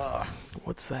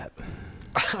 What's that?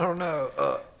 I don't know.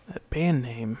 That band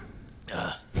name.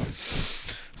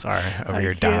 Sorry, over I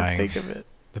here can't dying. think of it.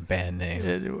 The band name.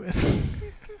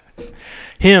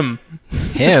 Him.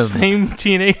 Him. Same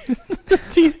teenage.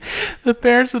 The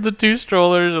parents with the 2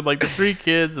 strollers and like the 3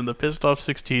 kids and the pissed off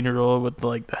 16-year-old with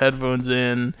like the headphones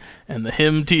in and the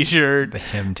him t-shirt. The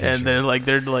him t-shirt. And they're like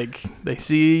they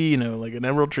see like an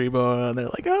emerald tree boa and they're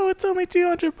like, oh, it's only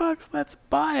 $200, let's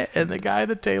buy it. And the guy at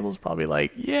the table's probably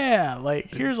like, yeah,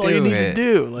 like here's all you need to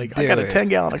do. Like I got a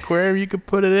 10-gallon aquarium you could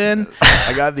put it in.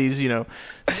 I got these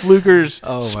Fluker's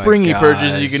springy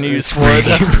perches you can use for it.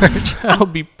 That'll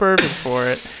be perfect for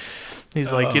it. He's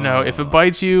like, if it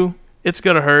bites you, it's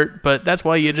gonna hurt, but that's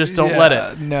why you just don't let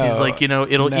it. No, he's like,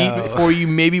 it'll eat for you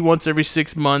maybe once every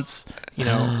 6 months.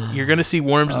 You're gonna see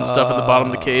worms and stuff at the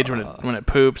bottom of the cage when it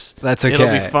poops. That's okay. It'll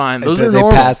be fine. Those are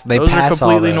normal. They those pass are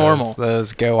completely all those. normal.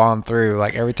 Those go on through.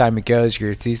 Like every time it goes, you're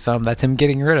gonna see some. That's him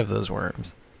getting rid of those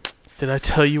worms. Did I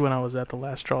tell you when I was at the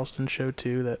last Charleston show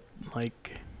too that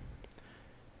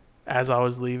as I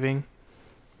was leaving,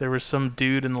 there was some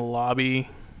dude in the lobby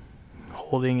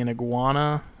holding an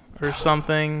iguana or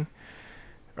something,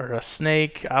 or a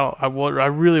snake. I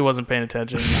really wasn't paying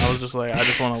attention. I was just like, I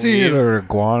just want to leave. Either an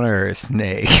iguana or a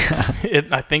snake.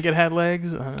 I think it had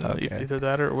legs. Okay. Either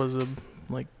that or it was a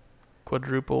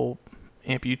quadruple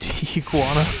amputee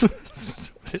iguana.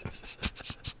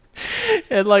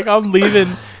 And I'm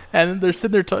leaving. And they're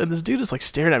sitting there, and this dude is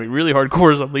staring at me really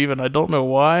hardcore as I'm leaving. I don't know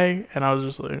why. And I was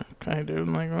just like, okay,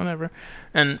 dude, whatever.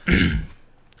 And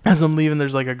as I'm leaving,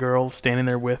 there's a girl standing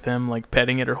there with him,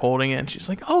 petting it or holding it. And she's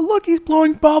like, oh, look, he's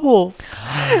blowing bubbles.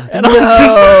 And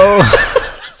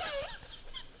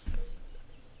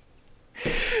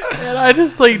I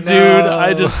just dude,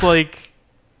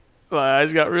 my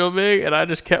eyes got real big, and I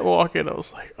just kept walking. I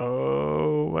was like,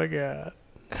 oh my God.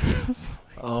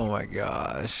 Oh my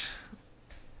gosh.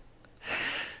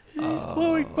 He's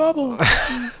blowing bubbles.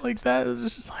 It's like that. It's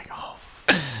just oh,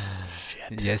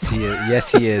 shit. Yes, he is.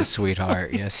 Yes, he is,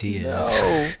 sweetheart. Yes, he is.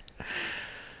 No.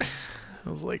 I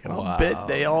was like, and I'll bet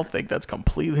they all think that's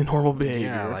completely normal behavior.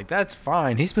 Yeah, that's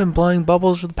fine. He's been blowing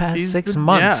bubbles for the past 6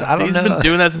 months. Yeah, he's been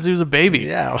doing that since he was a baby.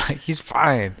 Yeah, he's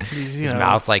fine. His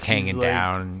mouth's hanging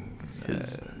down.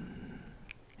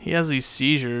 He has these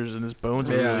seizures and his bones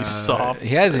are really soft.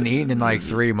 He hasn't eaten in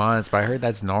 3 months, but I heard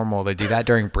that's normal. They do that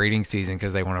during breeding season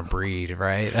because they want to breed,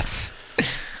 right? That's.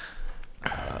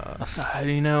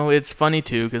 It's funny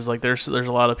too because there's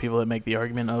a lot of people that make the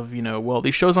argument of well,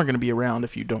 these shows aren't going to be around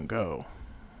if you don't go,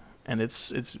 and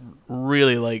it's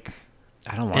really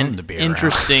I don't want them to be around.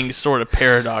 Interesting sort of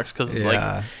paradox because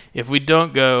it's if we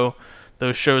don't go,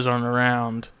 those shows aren't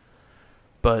around,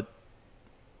 but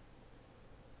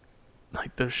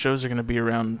those shows are going to be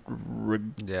around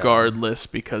regardless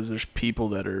because there's people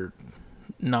that are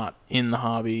not in the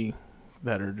hobby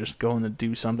that are just going to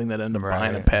do something that end up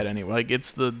buying a pet anyway.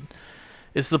 It's the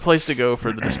place to go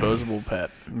for the disposable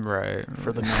pet, right?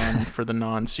 For the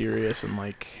non-serious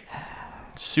and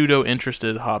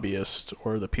pseudo-interested hobbyist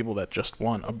or the people that just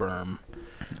want a berm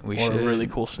or a really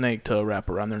cool snake to wrap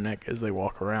around their neck as they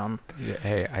walk around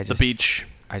the beach.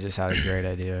 I just had a great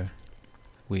idea.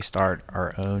 we start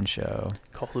our own show.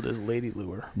 Calls it his lady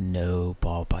lure. No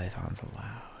ball pythons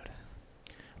allowed.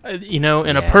 In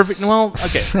a perfect... Well,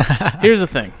 okay. Here's the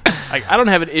thing. I don't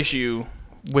have an issue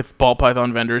with ball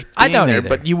python vendors being I don't there, either.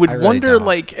 but you would I really wonder, don't.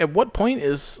 like, at what point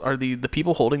are the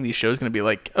people holding these shows going to be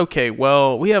like, okay,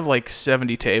 well, we have like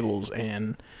 70 tables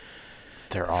and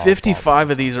They're all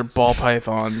 55 of these are ball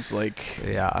pythons. Like,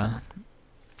 yeah.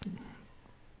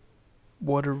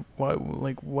 what do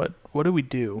we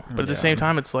do? But at the same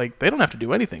time, it's like they don't have to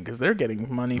do anything because they're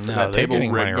getting money for that table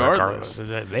regardless.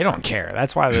 They don't care.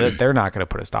 That's why they're not going to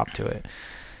put a stop to it.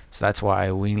 So that's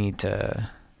why we need to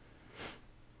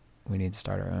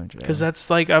start our own show. Because that's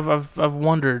like I've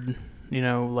wondered,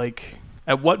 like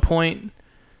at what point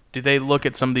do they look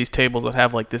at some of these tables that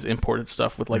have like this imported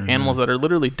stuff with like animals that are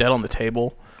literally dead on the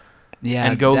table? Yeah,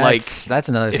 and go that's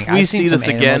another thing. If we see this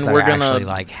again, we're gonna actually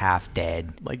like half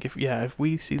dead. Like if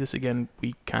we see this again,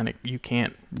 you can't you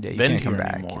vend can't come here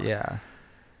back. anymore. Yeah.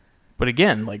 But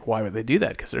again, like why would they do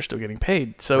that? Because they're still getting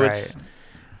paid. So Right.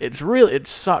 it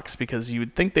sucks because you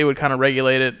would think they would kind of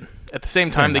regulate it. At the same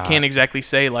time, they not. can't exactly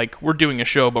say like we're doing a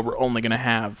show, but we're only gonna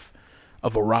have a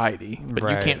variety. But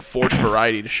Right. you can't force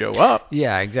variety to show up.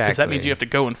 Yeah, exactly. Because that means you have to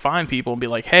go and find people and be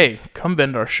like, hey, come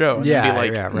vend our show. And Yeah, they'd be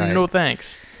like, yeah, right. no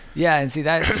thanks. Yeah, and see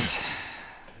that's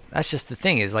just the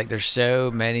thing is like there's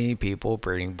so many people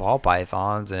breeding ball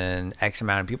pythons and X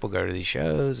amount of people go to these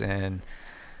shows and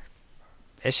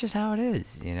it's just how it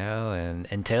is, and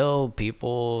until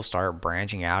people start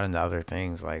branching out into other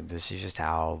things, like this is just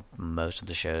how most of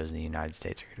the shows in the United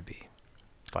States are going to be.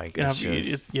 Like,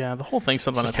 the whole thing's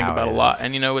something I just think how about it a lot. is.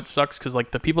 And, it sucks because,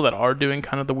 like, the people that are doing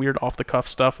kind of the weird off-the-cuff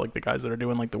stuff, like the guys that are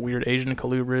doing, like, the weird Asian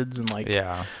colubrids and, like,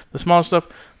 the small stuff,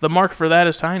 the market for that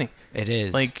is tiny. It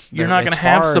is. Like, you're not going to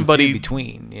have somebody...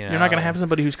 between, You're not going to have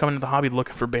somebody who's coming to the hobby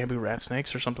looking for bamboo rat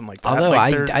snakes or something like that. Although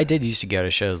like I did used to go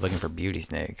to shows looking for beauty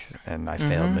snakes, and I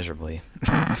failed miserably.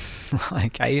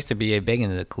 Like, I used to be big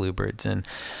into the colubrids, and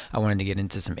I wanted to get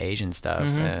into some Asian stuff,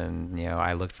 and,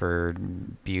 I looked for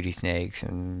beauty snakes,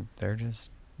 and they're just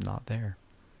not there.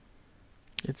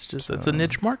 It's just, it's a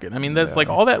niche market. I mean, that's like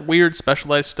all that weird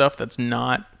specialized stuff that's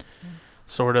not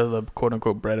sort of the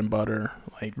quote-unquote bread and butter.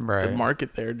 Like, the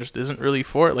market there just isn't really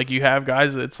for it. Like, you have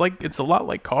guys, it's a lot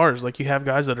like cars. Like, you have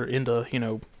guys that are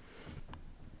into,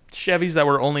 Chevys that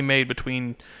were only made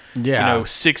between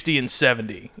 60 and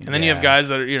 70, and then you have guys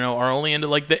that are are only into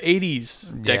like the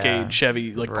 80s decade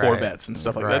Chevy like Corvettes and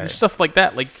stuff like that. There's stuff like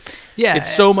that, like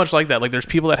it's so much like that. Like there's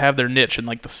people that have their niche and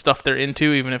like the stuff they're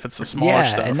into, even if it's the smaller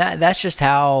stuff. And that's just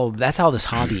how this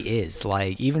hobby is.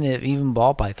 Like even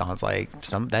ball pythons, like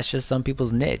that's just some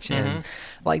people's niche, and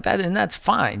like that, and that's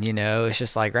fine. It's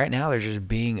just like right now they're just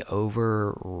being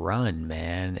overrun,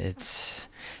 man.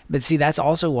 But see, that's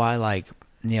also why like.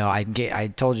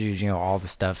 I told you, all the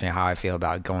stuff, how I feel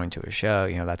about going to a show,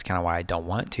 that's kind of why I don't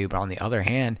want to. But on the other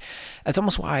hand, that's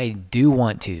almost why I do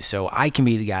want to. So I can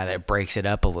be the guy that breaks it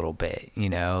up a little bit,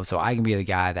 so I can be the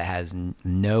guy that has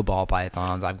no ball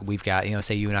pythons. We've got,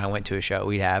 say you and I went to a show,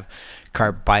 we'd have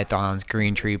carp pythons,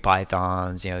 green tree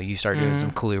pythons, you start doing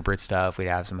some colubrid stuff. We'd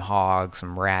have some hogs,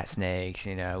 some rat snakes,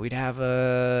 we'd have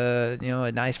a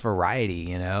nice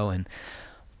variety,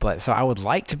 But so I would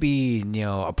like to be,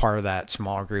 a part of that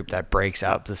small group that breaks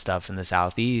up the stuff in the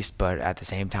Southeast. But at the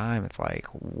same time, it's like,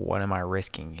 what am I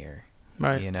risking here?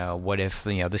 Right. What if,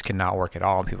 this could not work at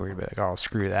all? And people are going to be like, oh,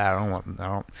 screw that.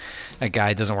 That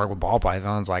guy doesn't work with ball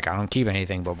pythons. Like, I don't keep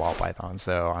anything but ball pythons.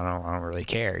 So I don't really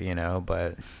care,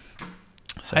 but.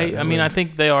 So I mean, I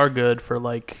think they are good for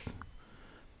like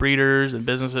breeders and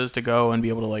businesses to go and be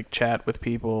able to like chat with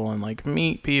people and like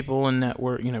meet people and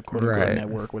network, quote unquote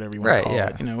network, whatever you want to call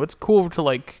it. It's cool to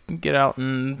like get out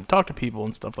and talk to people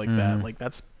and stuff like that. Like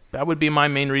that would be my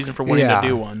main reason for wanting to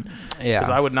do one. Yeah. Because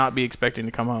I would not be expecting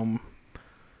to come home,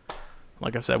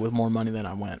 like I said, with more money than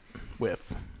I went with.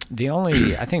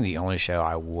 I think the only show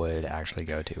I would actually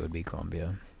go to would be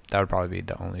Columbia. That would probably be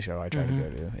the only show I try to go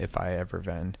to if I ever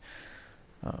vend.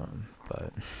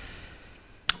 But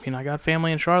I mean, I got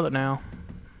family in Charlotte now,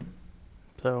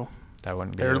 so that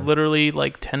wouldn't be. They're literally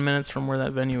like 10 minutes from where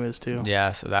that venue is too.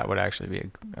 Yeah, so that would actually be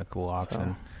a cool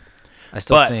option. I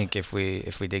still think if we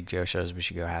did go shows, we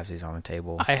should go halvesies on the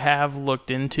table. I have looked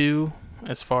into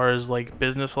as far as like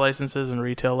business licenses and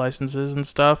retail licenses and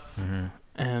stuff,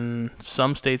 and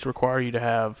some states require you to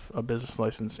have a business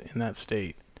license in that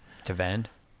state to vend.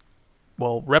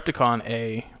 Well, Repticon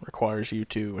A requires you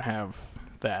to have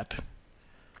that.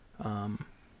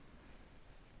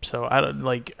 So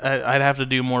I'd have to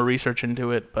do more research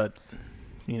into it, but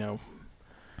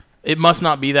it must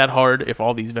not be that hard if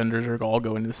all these vendors are all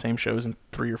going to the same shows in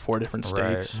 3 or 4 different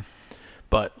states. Right.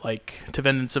 But like to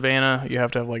vend in Savannah, you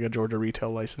have to have like a Georgia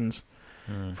retail license.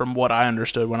 From what I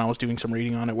understood when I was doing some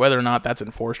reading on it, whether or not that's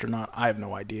enforced or not, I have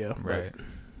no idea. Right.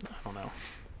 I don't know.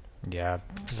 Yeah.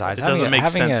 Besides, it doesn't make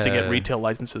sense to get retail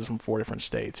licenses from 4 different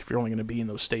states if you're only going to be in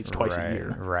those states twice a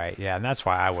year. Right. Yeah, and that's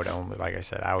why I would only, like I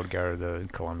said, I would go to the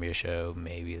Columbia show,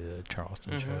 maybe the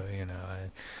Charleston show. You know, I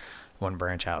wouldn't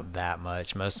branch out that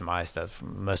much. Most of our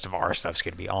stuff's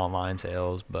going to be online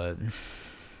sales, but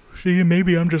see,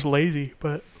 maybe I'm just lazy,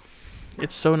 but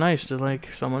it's so nice to like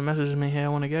someone messages me, hey, I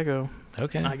want a gecko.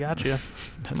 Okay, I got you.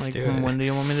 Let's like, do it. When do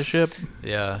you want me to ship?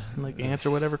 Yeah, like answer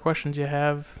whatever questions you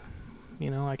have. You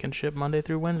know, I can ship Monday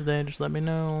through Wednesday. Just let me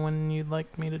know when you'd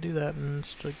like me to do that, and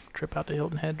just like, trip out to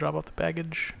Hilton Head, drop off the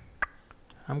baggage.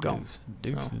 I'm gone.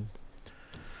 Deuces. So.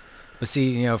 But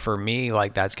see, you know, for me,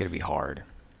 like that's gonna be hard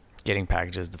getting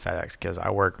packages to FedEx because I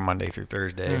work Monday through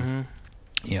Thursday.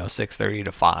 You know, 6:30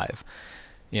 to 5.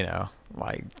 You know,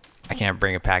 like I can't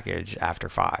bring a package after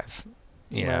 5.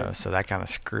 You know, so that kind of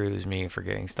screws me for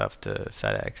getting stuff to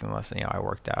FedEx unless, you know, I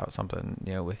worked out something,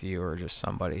 you know, with you or just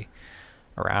somebody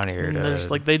around here.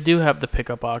 There's like they do have the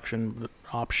pickup option,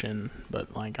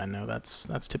 but like I know that's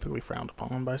typically frowned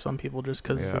upon by some people just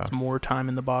because it's more time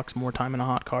in the box, more time in a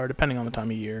hot car, depending on the time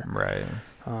of year. Right.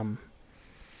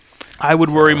 I would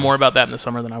worry more about that in the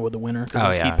summer than I would the winter.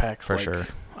 Oh yeah, e-packs, for like, sure.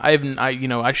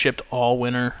 I shipped all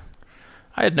winter.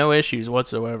 I had no issues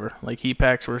whatsoever. Like heat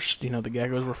packs were, the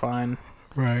geckos were fine.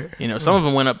 Right. You know, some of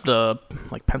them went up to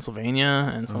like Pennsylvania,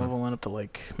 and some of them went up to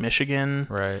like Michigan.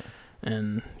 Right.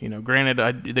 And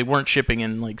granted, they weren't shipping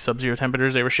in like sub-zero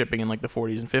temperatures; they were shipping in like the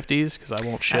 40s and 50s because I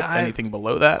won't ship anything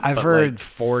below that. I've heard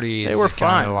 40s. They were is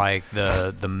kind of fine. like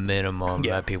the minimum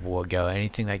that people will go.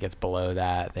 Anything that gets below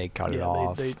that, they cut it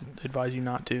off. They advise you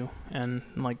not to, and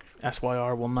like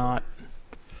SYR will not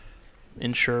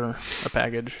insure a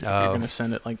package if you're going to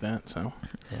send it like that. So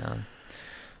yeah.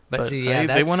 But see,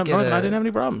 they went up north, and I didn't have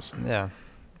any problems. Yeah.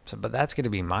 So, but that's going to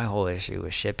be my whole issue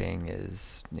with shipping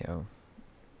is,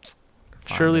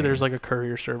 surely there's like a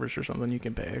courier service or something you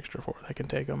can pay extra for that can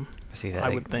take them. See, that I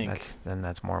would think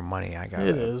that's more money I got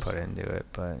to put into it.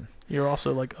 But you're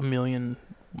also like a million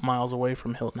miles away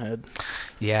from Hilton Head.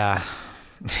 Yeah.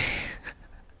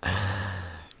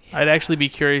 I'd actually be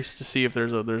curious to see if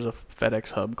there's a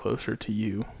FedEx hub closer to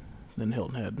you than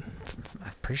Hilton Head.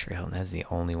 I'm pretty sure Hilton Head's the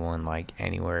only one like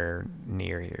anywhere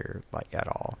near here, like at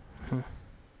all.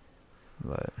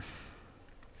 But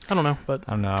I don't know. But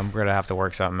I don't know. I'm gonna have to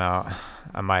work something out.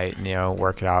 I might,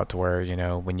 work it out to where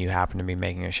when you happen to be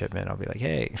making a shipment, I'll be like,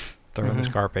 hey, throw in this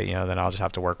carpet. Then I'll just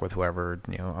have to work with whoever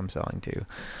I'm selling to,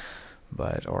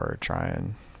 or try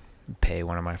and pay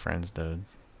one of my friends to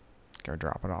go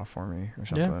drop it off for me or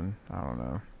something. Yeah. I don't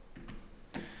know.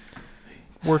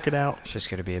 Work it out. It's just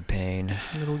gonna be a pain.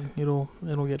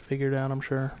 It'll get figured out, I'm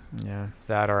sure. Yeah,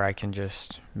 that or I can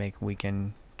just make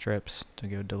weekend trips to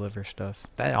go deliver stuff.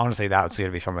 That's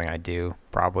gonna be something I do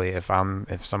probably if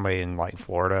somebody in like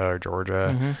Florida or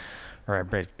Georgia or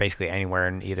basically anywhere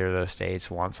in either of those states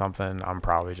wants something. I'm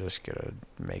probably just gonna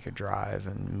make a drive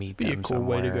and meet them. Be a cool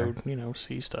somewhere. way to go,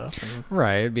 see stuff.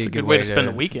 Right, it'd be a good way to spend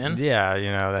the weekend.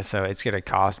 Yeah, so it's gonna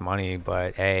cost money,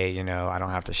 but A, I don't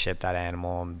have to ship that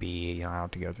animal, and B, I don't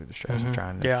have to go through the stress of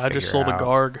trying to. Yeah, I just sold a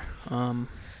Garg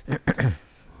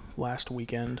last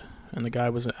weekend. And the guy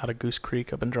was out of Goose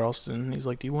Creek up in Charleston. He's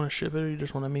like, do you want to ship it or you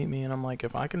just want to meet me? And I'm like,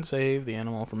 if I can save the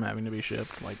animal from having to be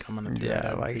shipped, like, I'm going to do that.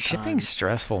 Yeah, like, shipping's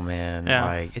stressful, man. Yeah.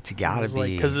 Like, it's got to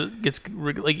be. Because it gets,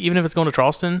 like, even if it's going to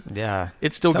Charleston,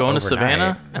 it's still going to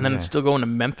Savannah, and then it's still going to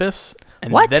Memphis,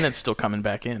 and then it's still coming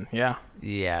back in. Yeah.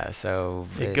 Yeah, so.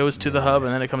 It goes to the hub,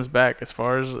 and then it comes back. As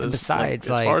far as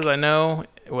I know,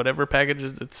 whatever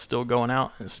packages, it's still going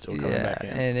out, and it's still coming back in.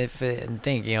 And if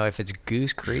it's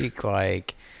Goose Creek,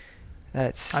 like.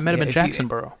 I met him in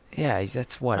Jacksonboro.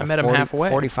 That's what I met him halfway.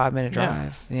 45-minute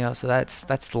drive. So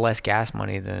that's less gas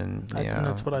money than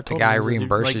that's what I told the guy him.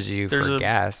 reimburses you for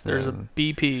gas. There's a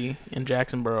BP in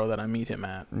Jacksonboro that I meet him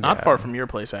at. Not far from your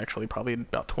place, actually. Probably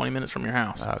about 20 minutes from your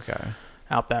house. Okay.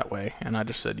 Out that way, and I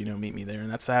just said, meet me there, and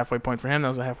that's the halfway point for him. That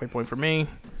was the halfway point for me.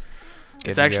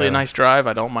 It's actually a nice drive.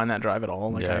 I don't mind that drive at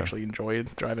all. Like I actually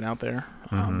enjoyed driving out there.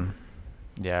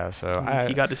 Yeah, so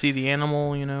he got to see the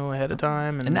animal, ahead of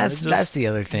time, and that's the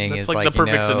other thing is like the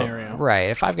perfect scenario, right?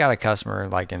 If I've got a customer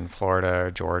like in Florida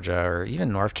or Georgia or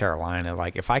even North Carolina,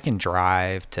 like if I can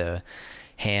drive to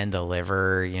hand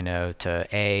deliver, to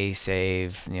A,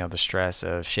 save the stress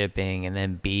of shipping, and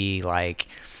then B, like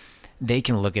they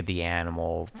can look at the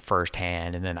animal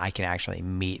firsthand, and then I can actually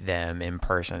meet them in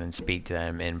person and speak to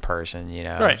them in person,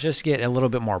 Right. just get a little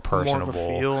bit more personable, more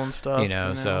of a feel and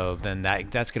stuff, so then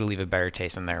that's going to leave a better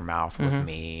taste in their mouth with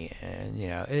me. And,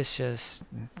 it's just,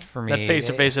 for me, that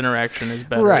face-to-face interaction is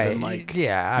better right, than like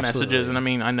messages. And I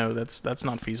mean, I know that's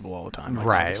not feasible all the time. Like,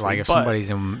 right. Like if but, somebody's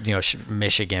in,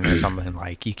 Michigan or something,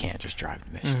 like you can't just drive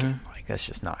to Michigan. Like that's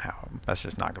just not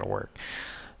going to work.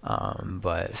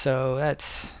 But so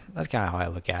that's kind of how I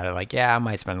look at it. Like, yeah, I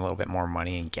might spend a little bit more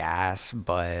money in gas,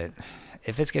 but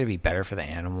if it's going to be better for the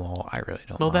animal, I really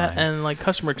don't mind. That and like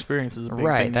customer experience is a big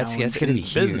thing that's now going to be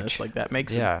business. huge. Like that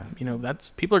makes it, that's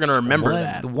people are going to remember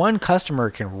that. One customer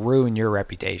can ruin your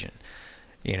reputation.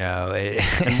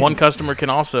 And one customer can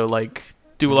also like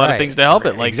do a lot of things to help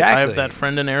it. Like I have that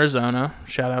friend in Arizona,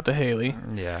 shout out to Haley,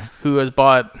 who has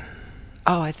bought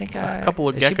I think a couple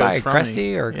of geckos she buy a from Cresty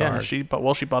me. or yeah, she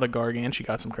bought a Garg and she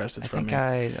got some Cresteds from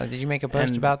me. Did you make a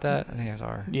post about that? I think I saw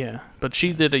her. Yeah, but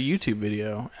she did a YouTube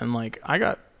video, and like I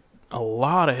got a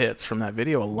lot of hits from that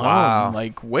video alone. Wow.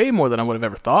 Like way more than I would have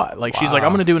ever thought. Like she's like,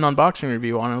 I'm gonna do an unboxing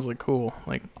review on it. I was like, cool,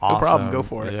 like awesome. No problem, go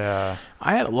for it. Yeah.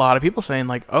 I had a lot of people saying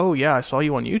like, oh yeah, I saw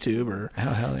you on YouTube, or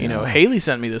hell yeah. Haley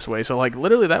sent me this way. So like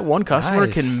literally that one customer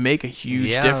can make a huge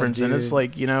difference, dude. and it's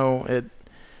like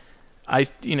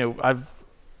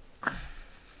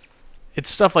it's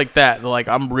stuff like that like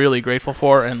I'm really grateful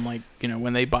for, and like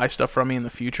when they buy stuff from me in the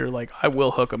future, like I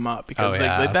will hook them up because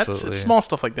it's small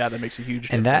stuff like that makes a huge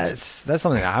difference. And that's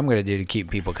something that I'm going to do to keep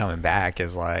people coming back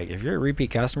is like, if you're a repeat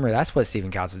customer, that's what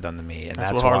Stephen Coutts has done to me, and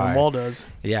that's what Harlan Wall does.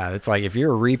 Yeah, it's like if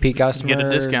you're a repeat customer, you get a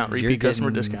discount, customer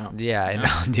discount. Yeah,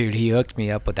 and dude, he hooked me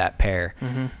up with that pair.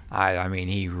 Mm-hmm. I mean,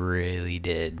 he really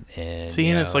did. And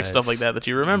and it's like stuff like that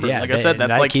you remember. Yeah, like I said,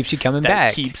 that's like keeps you coming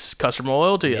back. That keeps customer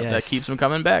loyalty up. That keeps them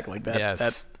coming back. Like that.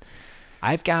 Yes.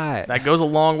 That goes a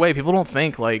long way. People don't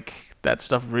think like that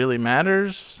stuff really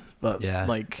matters, but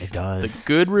like it does. The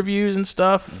good reviews and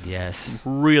stuff,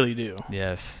 really do.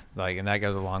 Yes, like, and that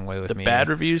goes a long way with me. The bad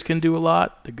reviews can do a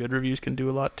lot. The good reviews can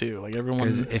do a lot too. Like everyone.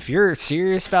 Because if you're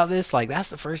serious about this, like that's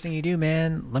the first thing you do,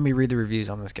 man. Let me read the reviews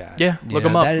on this guy. Yeah, look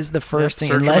them up. That is the first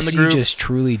thing. Unless you just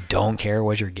truly don't care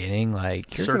what you're getting,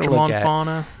 like you're search them on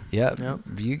Fauna. Yep.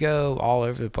 You go all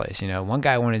over the place. One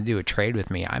guy wanted to do a trade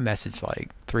with me. I messaged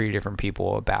like 3 different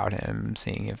people about him,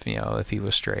 seeing if if he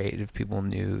was straight, if people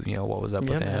knew what was up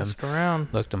with him. Asked around.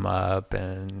 Looked him up,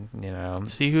 and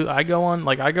see who I go on.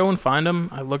 Like I go and find them.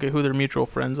 I look at who their mutual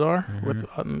friends are with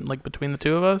like between the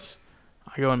two of us.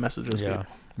 I go and message those people.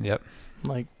 Yep.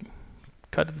 Like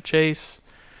cut to the chase.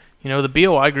 The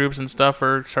BOI groups and stuff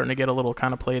are starting to get a little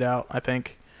kind of played out, I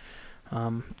think.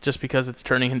 Just because it's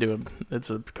turning into it's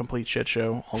a complete shit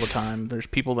show all the time. There's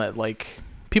people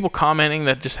commenting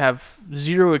that just have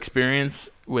zero experience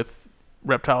with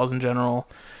reptiles in general,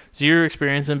 zero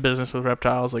experience in business with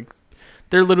reptiles. Like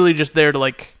they're literally just there to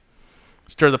like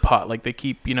stir the pot. Like they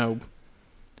keep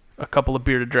a couple of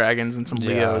bearded dragons and some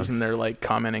Leos, and they're like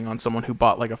commenting on someone who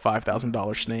bought like a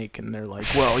 $5,000 snake, and they're like,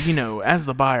 well, as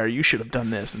the buyer, you should have done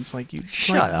this. And it's like,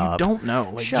 shut up. You don't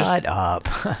know. Like, shut up.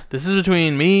 This is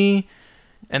between me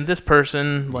and this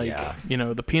person. Like,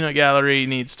 the peanut gallery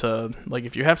needs to, like,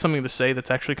 if you have something to say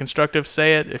that's actually constructive,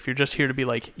 say it. If you're just here to be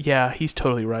like, yeah, he's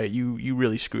totally right, you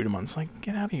really screwed him on. It's like,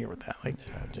 get out of here with that. Like,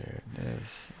 dude,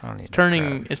 it's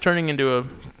turning into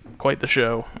quite the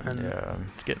show, and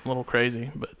it's getting a little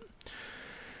crazy, but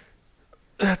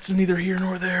that's neither here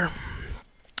nor there.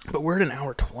 But we're at an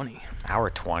hour 20.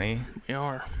 Hour 20? We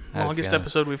are. Longest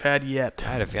episode we've had yet.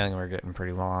 I had a feeling we're getting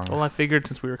pretty long. Well, I figured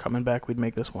since we were coming back, we'd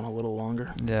make this one a little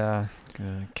longer. Yeah.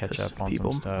 Gonna catch up on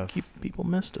some stuff. People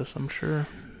missed us, I'm sure.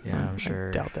 Yeah, I'm sure.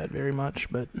 I doubt that very much,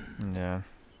 but... Yeah.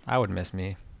 I would miss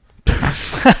me.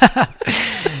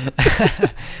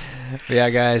 Yeah,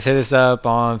 guys, hit us up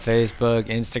on Facebook,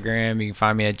 Instagram. You can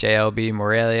find me at JLB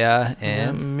Morelia.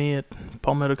 And me at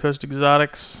Palmetto Coast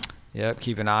Exotics. Yep,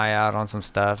 keep an eye out on some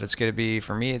stuff. It's going to be,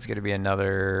 for me,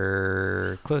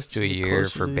 another close to a year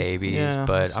for babies.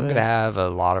 But I'm going to have a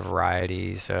lot of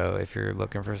variety. So if you're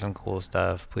looking for some cool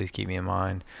stuff, please keep me in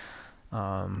mind.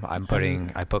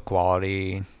 I put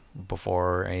quality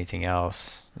before anything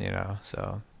else,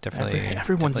 so definitely.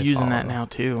 Everyone's using that now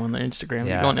too on their Instagram.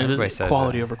 Yeah, everybody says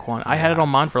quality that. over quantity. I had it on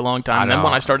mine for a long time, and then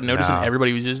when I started noticing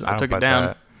everybody was using it, I took it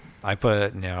down. I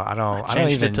put I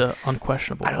changed it to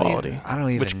unquestionable quality. I don't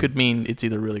even, which could mean it's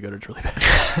either really good or it's really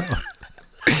bad.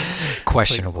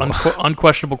 Questionable. Like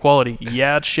unquestionable quality.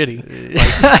 Yeah, it's shitty.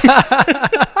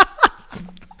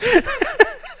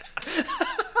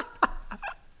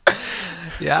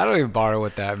 Yeah, I don't even bother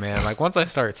with that, man. Like once I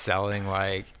start selling,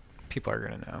 like people are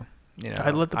gonna know. know,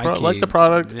 I let the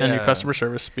product and your customer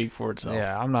service speak for itself.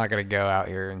 Yeah, I'm not gonna go out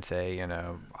here and say,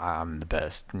 I'm the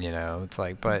best. It's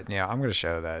like, but I'm gonna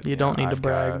show that. You don't need to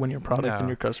brag when your product and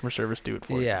your customer service do it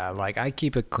for you. Yeah, like I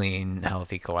keep a clean,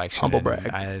 healthy collection. Humble brag.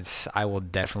 I will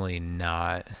definitely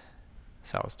not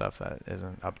sell stuff that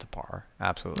isn't up to par.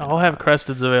 Absolutely. I'll have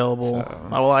Cresteds available.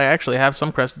 Well, I actually have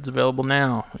some Cresteds available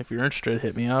now. If you're interested,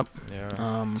 hit me up.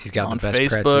 Yeah. He's got on the best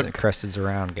Facebook. Cresteds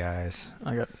around, guys.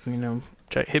 I got,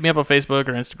 hit me up on Facebook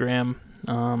or Instagram.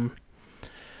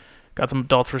 Got some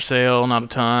adults for sale, not a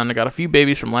ton. I got a few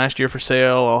babies from last year for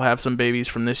sale. I'll have some babies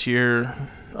from this year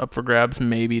up for grabs,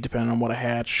 maybe, depending on what I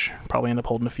hatch. Probably end up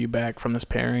holding a few back from this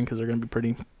pairing because they're going to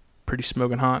be pretty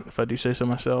smoking hot, if I do say so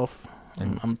myself.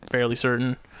 I'm fairly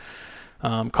certain.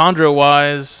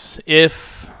 Chondro-wise,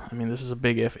 this is a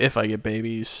big if I get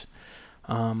babies,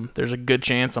 there's a good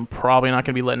chance I'm probably not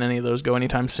going to be letting any of those go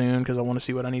anytime soon because I want to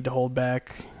see what I need to hold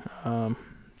back.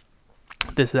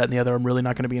 This, that, and the other. I'm really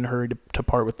not going to be in a hurry to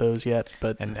part with those yet.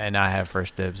 But and I have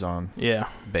first dibs on a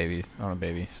baby,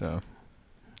 so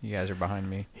you guys are behind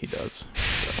me. He does.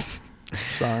 So,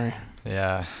 sorry.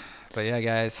 Yeah. But yeah,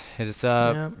 guys, hit us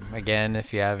up. Yep. Again,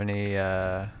 if you have any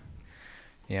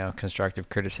constructive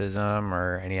criticism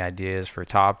or any ideas for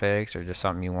topics or just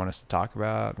something you want us to talk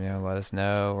about, let us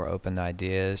know. We're open to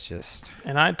ideas.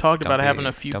 And I talked about having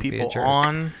a few people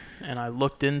on, and I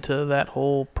looked into that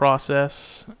whole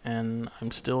process, and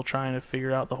I'm still trying to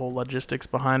figure out the whole logistics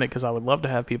behind it because I would love to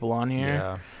have people on here.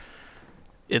 Yeah.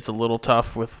 It's a little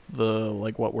tough with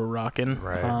what we're rocking.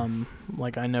 Right.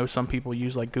 I know some people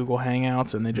use Google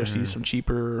Hangouts, and they just use some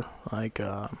cheaper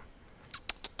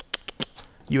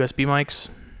USB mics.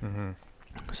 Mm-hmm.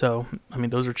 So,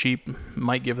 those are cheap.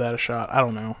 Might give that a shot. I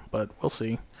don't know, but we'll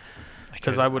see.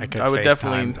 Because I would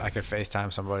definitely. I could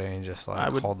FaceTime somebody and just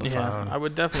hold the phone. I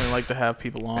would definitely like to have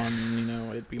people on.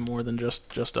 It'd be more than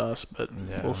just us, but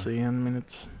we'll see.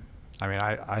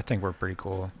 I think we're pretty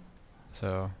cool.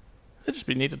 So. It'd just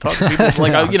be neat to talk to people.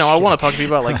 I want to talk to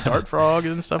people about Dart Frogs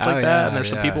and stuff like that. Yeah, and there's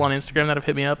some people on Instagram that have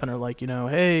hit me up and are like,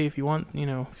 hey, if you want me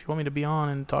to be on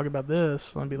and talk about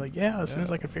this, I'd be like, as soon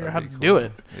as I can figure out how to do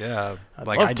it. Yeah,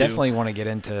 I definitely want to get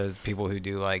into people who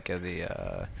do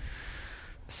the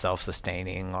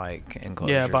self-sustaining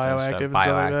enclosures. Yeah, bioactive and stuff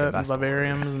like that, and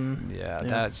vivariums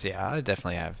and I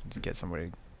definitely have to get somebody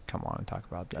to come on and talk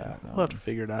about that. We'll have to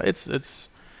figure it out. It's.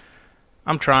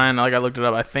 I'm trying. I looked it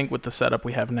up. I think with the setup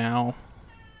we have now,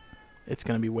 it's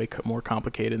going to be way more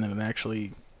complicated than it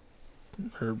actually,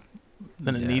 or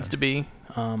than it needs to be.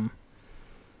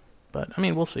 But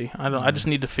we'll see. I just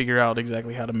need to figure out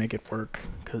exactly how to make it work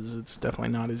because it's definitely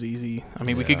not as easy.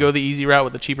 We could go the easy route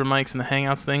with the cheaper mics and the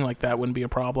Hangouts thing. That wouldn't be a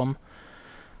problem.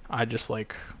 I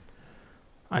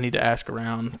need to ask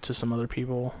around to some other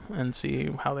people and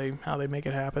see how they make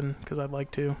it happen because I'd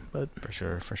like to. But for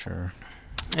sure.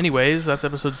 Anyways, that's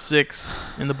episode 6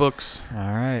 in the books. All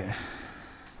right.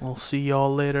 We'll see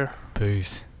y'all later.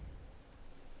 Peace.